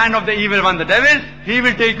hold the hand of the evil one, the devil, he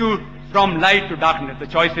will take you from light to darkness. The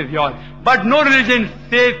choice is yours. But no religion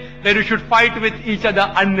says that you should fight with each other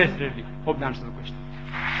unnecessarily. Hope that answers the question.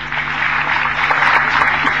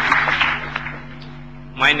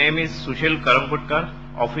 My name is Sushil Karamputkar,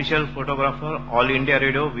 official photographer, All India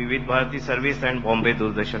Radio, Vivid Bharati Service and Bombay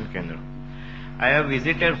Doordarshan Kendra. I have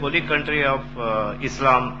visited holy country of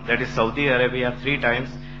Islam, that is Saudi Arabia, 3 times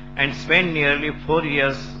and spent nearly 4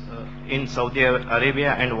 years in Saudi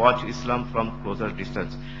Arabia and watched Islam from closer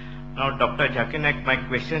distance. Now Dr. Zakir Naik, my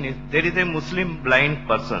question is, there is a Muslim blind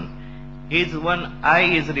person. His one eye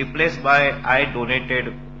is replaced by eye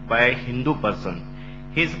donated by a Hindu person.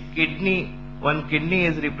 His one kidney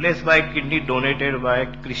is replaced by kidney donated by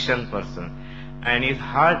a Christian person. And his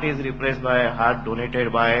heart is replaced by a heart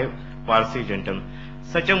donated by a Parsi gentleman.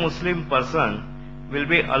 Such a Muslim person will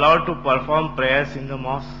be allowed to perform prayers in the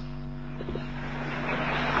mosque?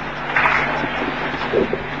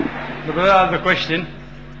 The brother asked the question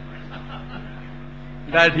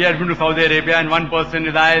that he has been to Saudi Arabia and one person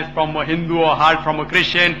his eye is from a Hindu or heart from a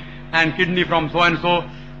Christian and kidney from so and so,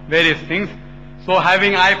 various things. So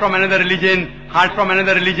having eye from another religion, heart from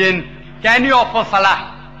another religion, can you offer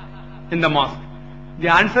salah in the mosque? The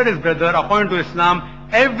answer is, brother, according to Islam,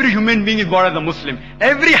 every human being is born as a Muslim.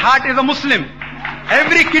 Every heart is a Muslim.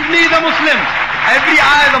 Every kidney is a Muslim. Every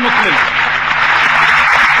eye is a Muslim.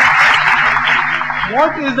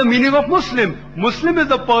 What is the meaning of Muslim? Muslim is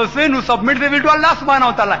the person who submits their will to Allah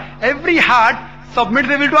subhanahu wa ta'ala. Every heart submits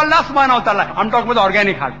their will to Allah subhanahu wa ta'ala. I'm talking about the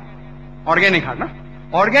organic heart. Organic heart, no?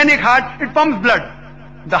 Organic heart, it pumps blood.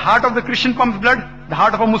 The heart of the Christian pumps blood. The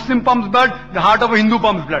heart of a Muslim pumps blood. The heart of a Hindu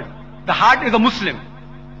pumps blood. The heart is a Muslim.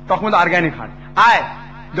 Talking about the organic heart.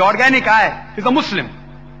 Eye, the organic eye is a Muslim.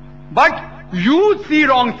 But you see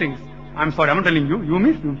wrong things. I'm sorry, I'm not telling you. You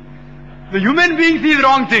mean you. The human being sees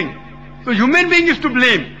wrong things. So human being is to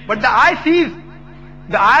blame. But the eye sees.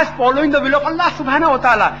 The eye is following the will of Allah subhanahu wa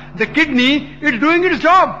ta'ala. The kidney is doing its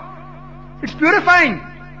job. It's purifying.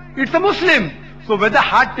 It's a Muslim. So whether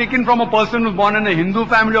heart taken from a person who's born in a Hindu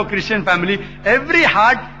family or Christian family, every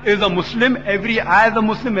heart is a Muslim, every eye is a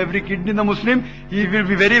Muslim, every kidney is a Muslim. He will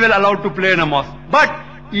be very well allowed to play in a mosque. But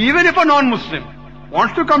even if a non-Muslim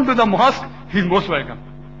wants to come to the mosque, he is most welcome.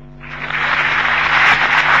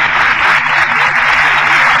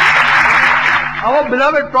 Our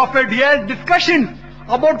beloved Prophet, he has discussions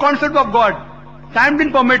about concept of God. Time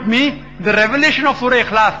didn't permit me. The revelation of Surah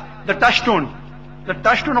Ikhlas, the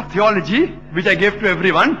touchstone of theology, which I gave to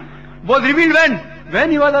everyone, was revealed when? When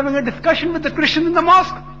he was having a discussion with the Christians in the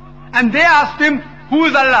mosque. And they asked him, who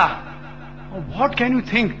is Allah? Oh, what can you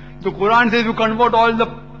think? The Quran says you convert all the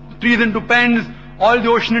trees into pens, all the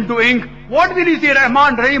ocean into ink. What will he say?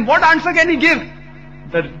 Rahman, Rahim. What answer can he give?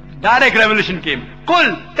 The direct revelation came.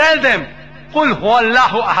 Qul, tell them. Qul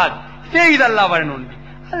huwallahu ahad. Say is Allah one and only.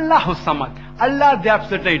 Allahu samad. Allah the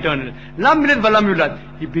absolute eternal. Lam yalid wa lam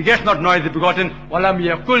yulad. He begets not, nor is he begotten. Wa lam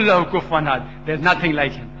yakul lahu kufuwan ahad. There is nothing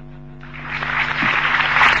like him.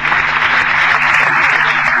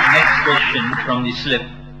 Next question from the slip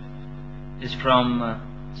is from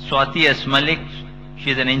Swati S. Malik.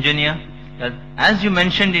 She is an engineer. As you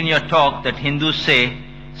mentioned in your talk that Hindus say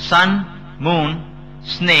sun, moon,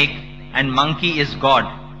 snake and monkey is God.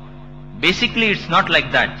 Basically it's not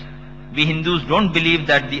like that. We Hindus don't believe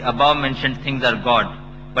that the above mentioned things are God.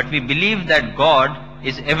 But we believe that God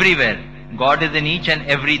is everywhere. God is in each and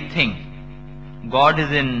everything. God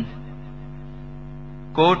is in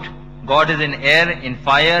coat. God is in air, in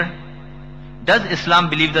fire. Does Islam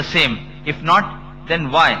believe the same? If not,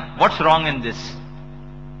 then why? What's wrong in this?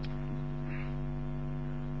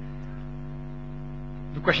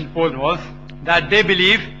 The question posed was that they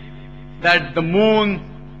believe that the moon,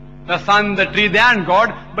 the sun, the tree, they aren't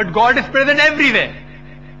God, but God is present everywhere.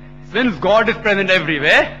 Since God is present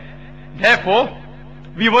everywhere, therefore,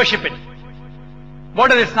 we worship it.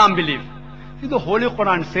 What does Islam believe? See, the Holy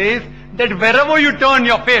Quran says that wherever you turn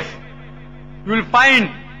your face, you will find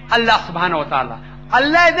Allah subhanahu wa ta'ala.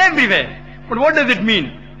 Allah is everywhere. But what does it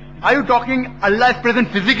mean? Are you talking Allah is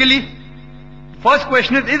present physically? First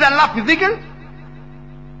question is Allah physical?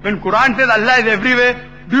 When Quran says Allah is everywhere,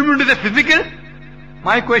 do you mean to say physical?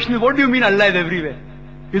 My question is, what do you mean Allah is everywhere?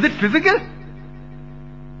 Is it physical?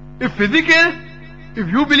 If physical, if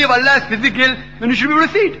you believe Allah is physical, then you should be able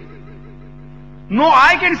to see it. No,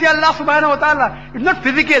 I can see Allah subhanahu wa ta'ala. It's not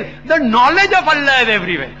physical. The knowledge of Allah is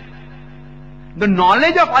everywhere. The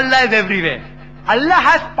knowledge of Allah is everywhere. Allah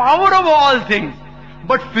has power over all things.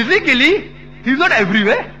 But physically, He is not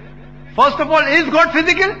everywhere. First of all, is God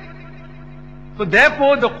physical? So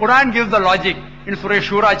therefore, the Quran gives the logic in Surah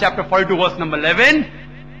Shura chapter 42 verse number 11.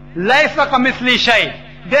 Laisa kamisli shay.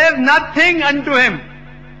 There is nothing unto Him.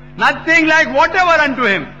 Nothing like whatever unto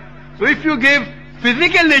Him. So if you give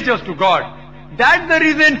physical natures to God, that's the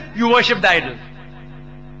reason you worship the idols.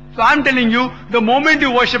 So I'm telling you, the moment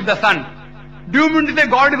you worship the sun, do you mean to say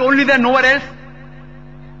God is only there, nowhere else?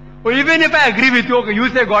 Or even if I agree with you, okay, you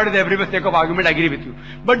say God is everywhere, sake of argument, I agree with you.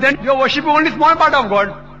 But then you're worshipping only small part of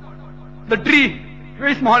God. The tree,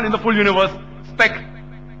 very small in the full universe, speck.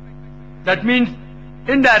 That means,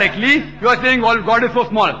 indirectly, you are saying, well, God is so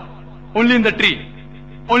small. Only in the tree.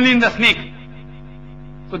 Only in the snake.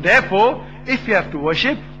 So therefore, if you have to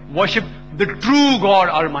worship, worship the true God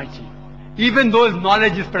Almighty. Even though His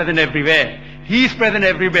knowledge is present everywhere. He is present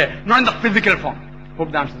everywhere, not in the physical form.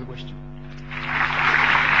 Hope that answers the question.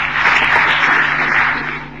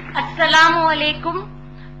 Assalamu alaikum,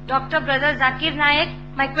 Dr. Brother Zakir Naik.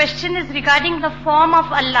 My question is regarding the form of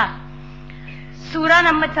Allah. Surah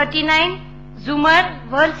number 39, Zumar,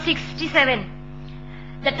 verse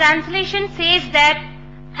 67. The translation says that,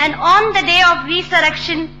 and on the day of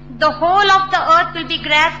resurrection, the whole of the earth will be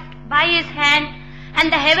grasped by His hand,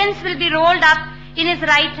 and the heavens will be rolled up in His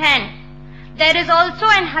right hand. There is also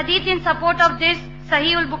an hadith in support of this,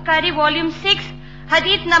 Sahih al-Bukhari, volume 6,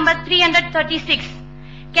 hadith number 336.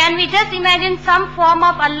 Can we just imagine some form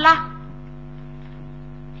of Allah?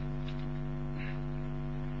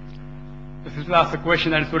 The sister asked a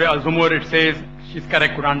question, and Surah Al-Zumur, it says, she's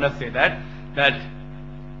correct, Quran does say that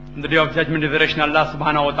in the day of judgment, resurrection, Allah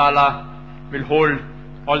subhanahu wa ta'ala will hold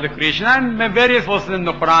all the creation, and various verses in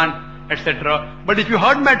the Quran, etc. But if you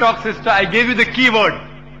heard my talk, sister, I gave you the key word.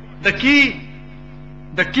 The key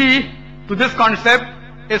to this concept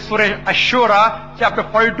is Surah Ash-Shura, chapter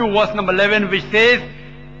 42, verse number 11, which says,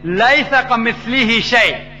 Laisa kamislihi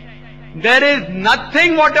shay. There is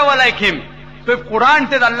nothing whatever like Him. So if Quran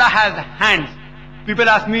says Allah has hands, people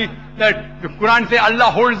ask me that if Quran says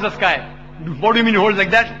Allah holds the sky, what do you mean He holds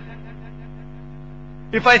like that?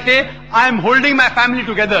 If I say I am holding my family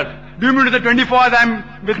together, do you mean to the 24 hours I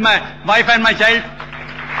am with my wife and my child?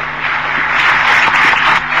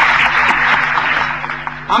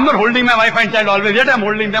 I'm not holding my wife and child always, yet I'm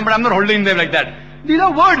holding them, but I'm not holding them like that. These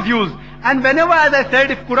are words used. And whenever, as I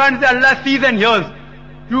said, if Quran says Allah sees and hears,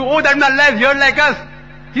 you, oh, that means Allah is here like us.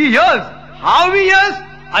 He hears. How He hears?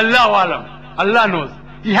 Allahu alam. Allah knows.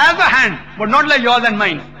 He has a hand, but not like yours and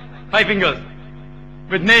mine. 5 fingers.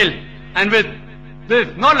 With nail and with this.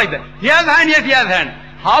 Not like that. He has a hand, yes, He has a hand.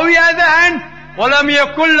 How He has a hand? وَلَمْ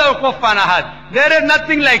يَكُنْ لَهُ كُفُوًا أَحَدٌ. There is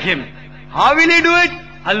nothing like Him. How will He do it?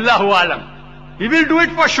 Allahu alam. He will do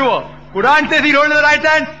it for sure. Quran says He holds in the right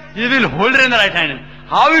hand, He will hold it in the right hand.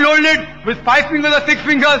 How he'll hold it, with 5 fingers or 6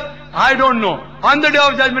 fingers, I don't know. On the day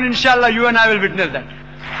of judgment, inshallah, you and I will witness that.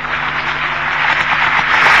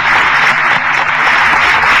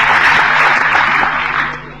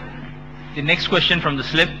 The next question from the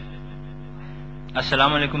slip.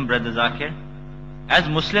 Assalamu alaikum, Brother Zakir. As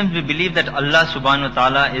Muslims, we believe that Allah subhanahu wa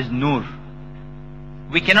ta'ala is Noor.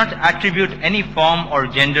 We cannot attribute any form or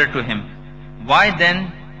gender to Him. Why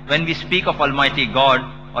then, when we speak of Almighty God,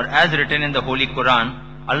 or as written in the Holy Quran,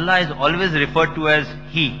 Allah is always referred to as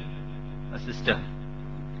He? A sister.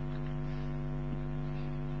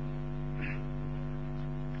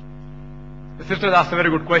 The sister asked a very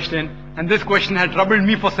good question, and this question had troubled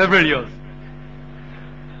me for several years.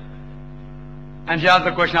 And she asked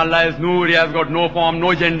the question, Allah is Noor, He has got no form,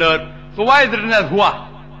 no gender. So why is it written as Hua,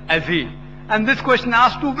 as He? And this question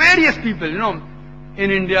asked to various people, in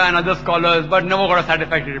India and other scholars, but never got a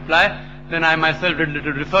satisfactory reply. Then I myself did a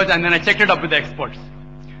little research, and then I checked it up with the experts.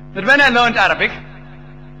 That when I learned Arabic,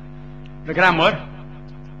 the grammar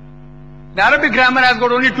has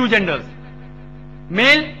got only 2 genders,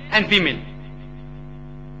 male and female.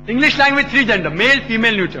 English language 3 gender, male,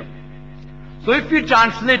 female, neuter. So if we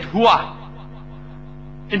translate Hua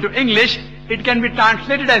into English, it can be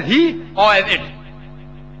translated as he or as it.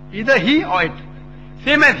 Either he or it.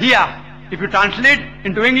 Same as Hiya. If you translate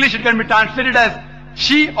into English, it can be translated as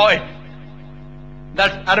she or it.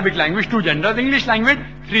 That's Arabic language, 2 genders. English language,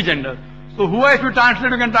 3 genders. So Hua, if you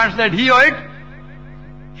translate, you can translate he or it.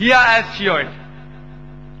 Hiya as she or it.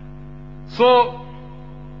 So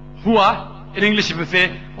Hua, in English if you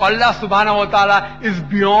say, Allah subhanahu wa ta'ala is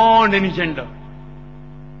beyond any gender.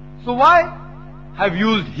 So why have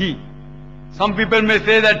used he? Some people may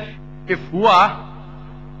say that if Hua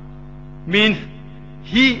means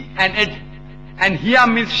he and it, and Hiya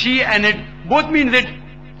means she and it, both means it.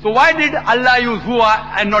 So why did Allah use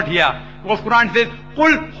Hua and not Hiya? Because Quran says,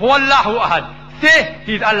 Qul huwallahu ahad. Say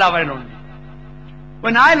He is Allah one and only.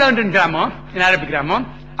 When I learned in Arabic grammar,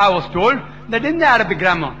 I was told that in the Arabic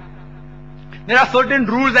grammar, there are certain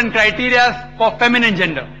rules and criteria for feminine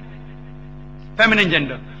gender. Feminine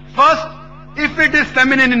gender. First, if it is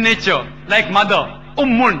feminine in nature, like mother,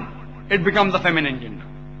 ummun, it becomes a feminine gender.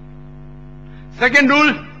 Second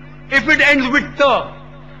rule, if it ends with ta,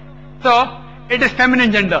 it is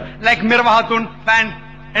feminine gender. Like mirwahatun, fan,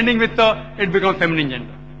 ending with ta, it becomes feminine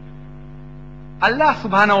gender. Allah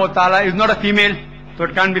subhanahu wa ta'ala is not a female, so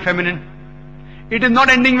it can't be feminine. It is not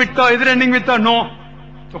ending with ta. Is it ending with ta? No.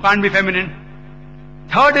 So can't be feminine.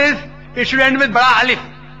 Third is, it should end with bala alif,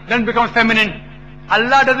 then becomes feminine.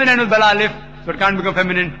 Allah doesn't end with bala alif, so it can't become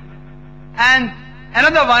feminine. And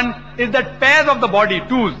another one is that pairs of the body,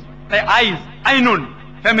 twos, like eyes, ainun,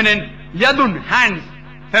 feminine, yadun, hands,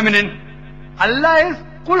 feminine. Allah is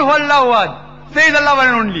Qul huwallahu ahad. Says Allah one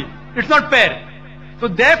and only. It's not pair. So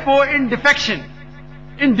therefore, in defection,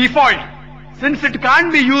 in default, since it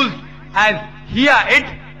can't be used as Hiya it,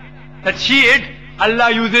 that she it,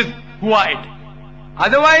 Allah uses Hua it.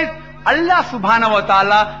 Otherwise, Allah subhanahu wa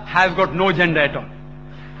ta'ala has got no gender at all.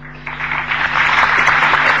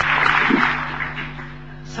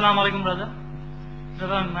 Assalamu alaikum, brother.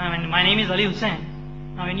 Brother, my name is Ali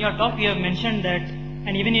Hussain. Now in your talk you have mentioned that,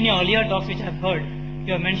 and even in your earlier talks which I have heard,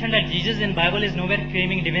 you have mentioned that Jesus in Bible is nowhere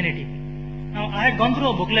claiming divinity. Now I had gone through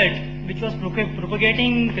a booklet which was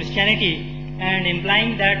propagating Christianity and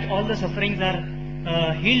implying that all the sufferings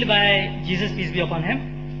are healed by Jesus, peace be upon Him.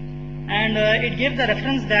 And it gave the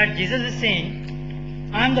reference that Jesus is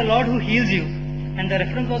saying, I am the Lord who heals you. And the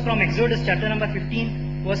reference was from Exodus chapter number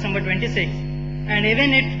 15, verse number 26. And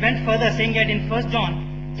even it went further, saying that in 1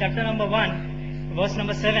 John chapter number 1, verse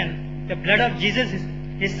number 7, the blood of Jesus,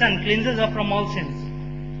 His Son, cleanses us from all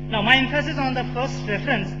sins. Now my emphasis on the first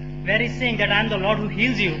reference, where He's saying that I am the Lord who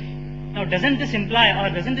heals you. Now doesn't this imply,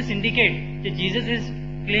 or doesn't this indicate that Jesus is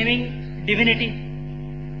claiming divinity?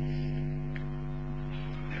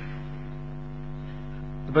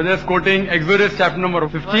 The brother is quoting Exodus chapter number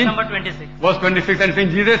 15, verse number 26. Verse 26, and saying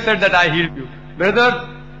Jesus said that I healed you. Brother,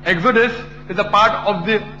 Exodus is a part of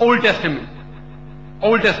the Old Testament.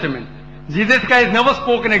 Old Testament. Jesus Christ never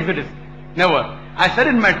spoke in Exodus. Never. I said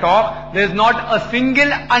in my talk, there is not a single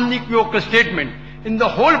unequivocal statement in the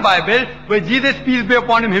whole Bible where Jesus, peace be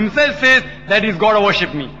upon Him, Himself says that He's got to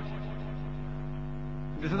worship me.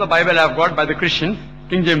 This is the Bible I have got by the Christians,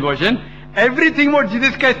 King James Version. Everything what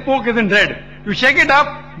Jesus Christ spoke is in red. You check it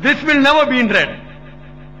up, this will never be in red.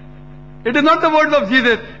 It is not the words of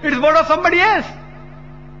Jesus, it is word of somebody else.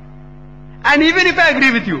 And even if I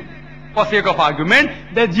agree with you, for sake of argument,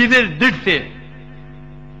 that Jesus did say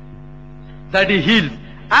that He heals,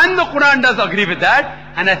 and the Quran does agree with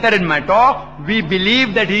that, and I said in my talk, we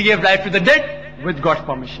believe that He gave life to the dead, with God's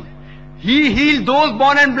permission. He healed those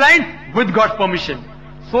born and blind with God's permission.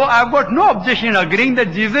 So I've got no objection in agreeing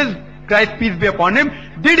that Jesus Christ, peace be upon him,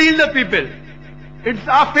 did heal the people. It's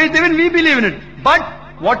our faith, even we believe in it. But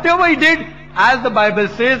whatever he did, as the Bible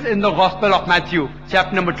says in the Gospel of Matthew,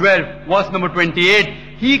 chapter number 12, verse number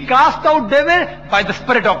 28, he cast out devil by the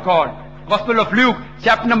Spirit of God. Gospel of Luke,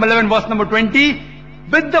 chapter number 11, verse number 20,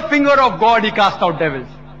 with the finger of God he cast out devils.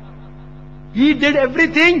 He did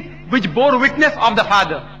everything which bore witness of the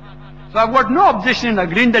Father. So I've got no objection in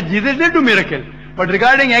agreeing that Jesus did do miracle. But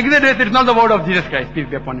regarding Exodus, it's not the word of Jesus Christ, peace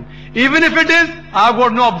be upon him. Even if it is, I've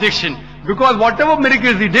got no objection. Because whatever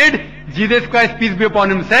miracles he did, Jesus Christ, peace be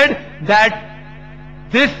upon him, said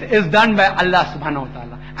that this is done by Allah subhanahu wa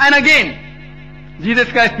ta'ala. And again, Jesus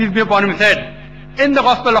Christ, peace be upon him, said in the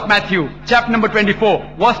Gospel of Matthew, chapter number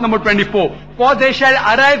 24, verse number 24, for there shall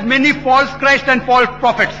arise many false Christs and false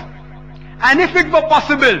prophets. And if it were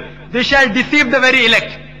possible, they shall deceive the very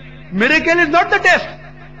elect. Miracle is not the test.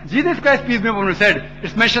 Jesus Christ, peace be upon him, said,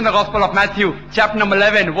 it's mentioned in the Gospel of Matthew, chapter number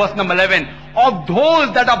 11, verse number 11, of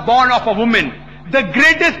those that are born of a woman, the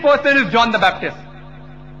greatest person is John the Baptist.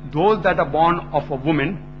 Those that are born of a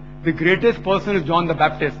woman, the greatest person is John the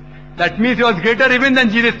Baptist. That means he was greater even than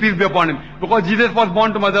Jesus, peace be upon him, because Jesus was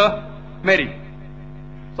born to Mother Mary.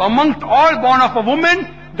 So amongst all born of a woman,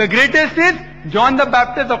 the greatest is John the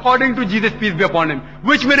Baptist according to Jesus, peace be upon him.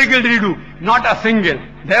 Which miracle did he do? Not a single.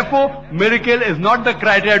 Therefore, miracle is not the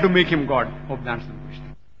criteria to make him God. Hope that answers the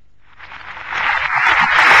question.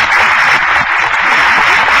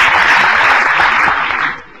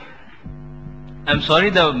 I'm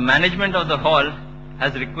sorry, the management of the hall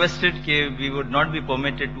has requested that we would not be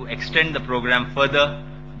permitted to extend the program further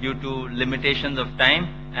due to limitations of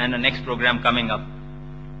time and the next program coming up.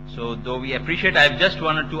 So though we appreciate, I have just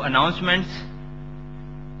one or two announcements.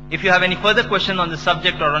 If you have any further questions on the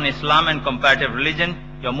subject or on Islam and comparative religion,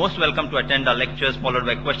 you are most welcome to attend our lectures followed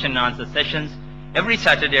by question and answer sessions every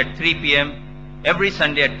Saturday at 3 p.m., every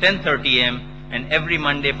Sunday at 10:30 a.m. and every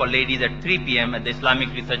Monday for ladies at 3 p.m. at the Islamic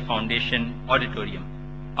Research Foundation auditorium.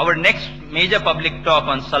 Our next major public talk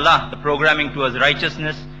on Salah, the programming towards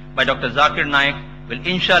righteousness by Dr. Zakir Naik, will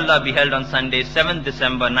inshallah be held on Sunday 7th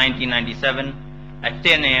December 1997 at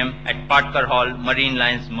 10 a.m. at Patkar Hall, Marine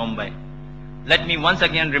Lines, Mumbai. Let me once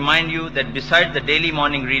again remind you that besides the daily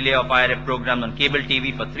morning relay of IRF programs on cable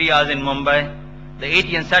TV for 3 hours in Mumbai, the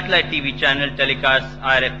ATN satellite TV channel telecasts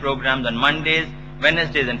IRF programs on Mondays,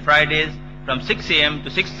 Wednesdays and Fridays from 6 a.m.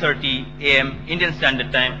 to 6:30 a.m. Indian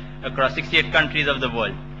Standard Time across 68 countries of the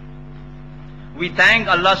world. We thank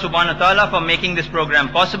Allah subhanahu wa ta'ala for making this program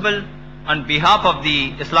possible. On behalf of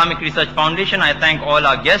the Islamic Research Foundation, I thank all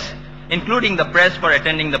our guests, including the press, for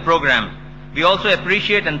attending the program. We also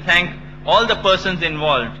appreciate and thank all the persons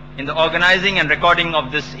involved in the organizing and recording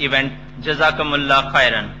of this event. Jazakumullah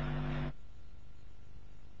khairan.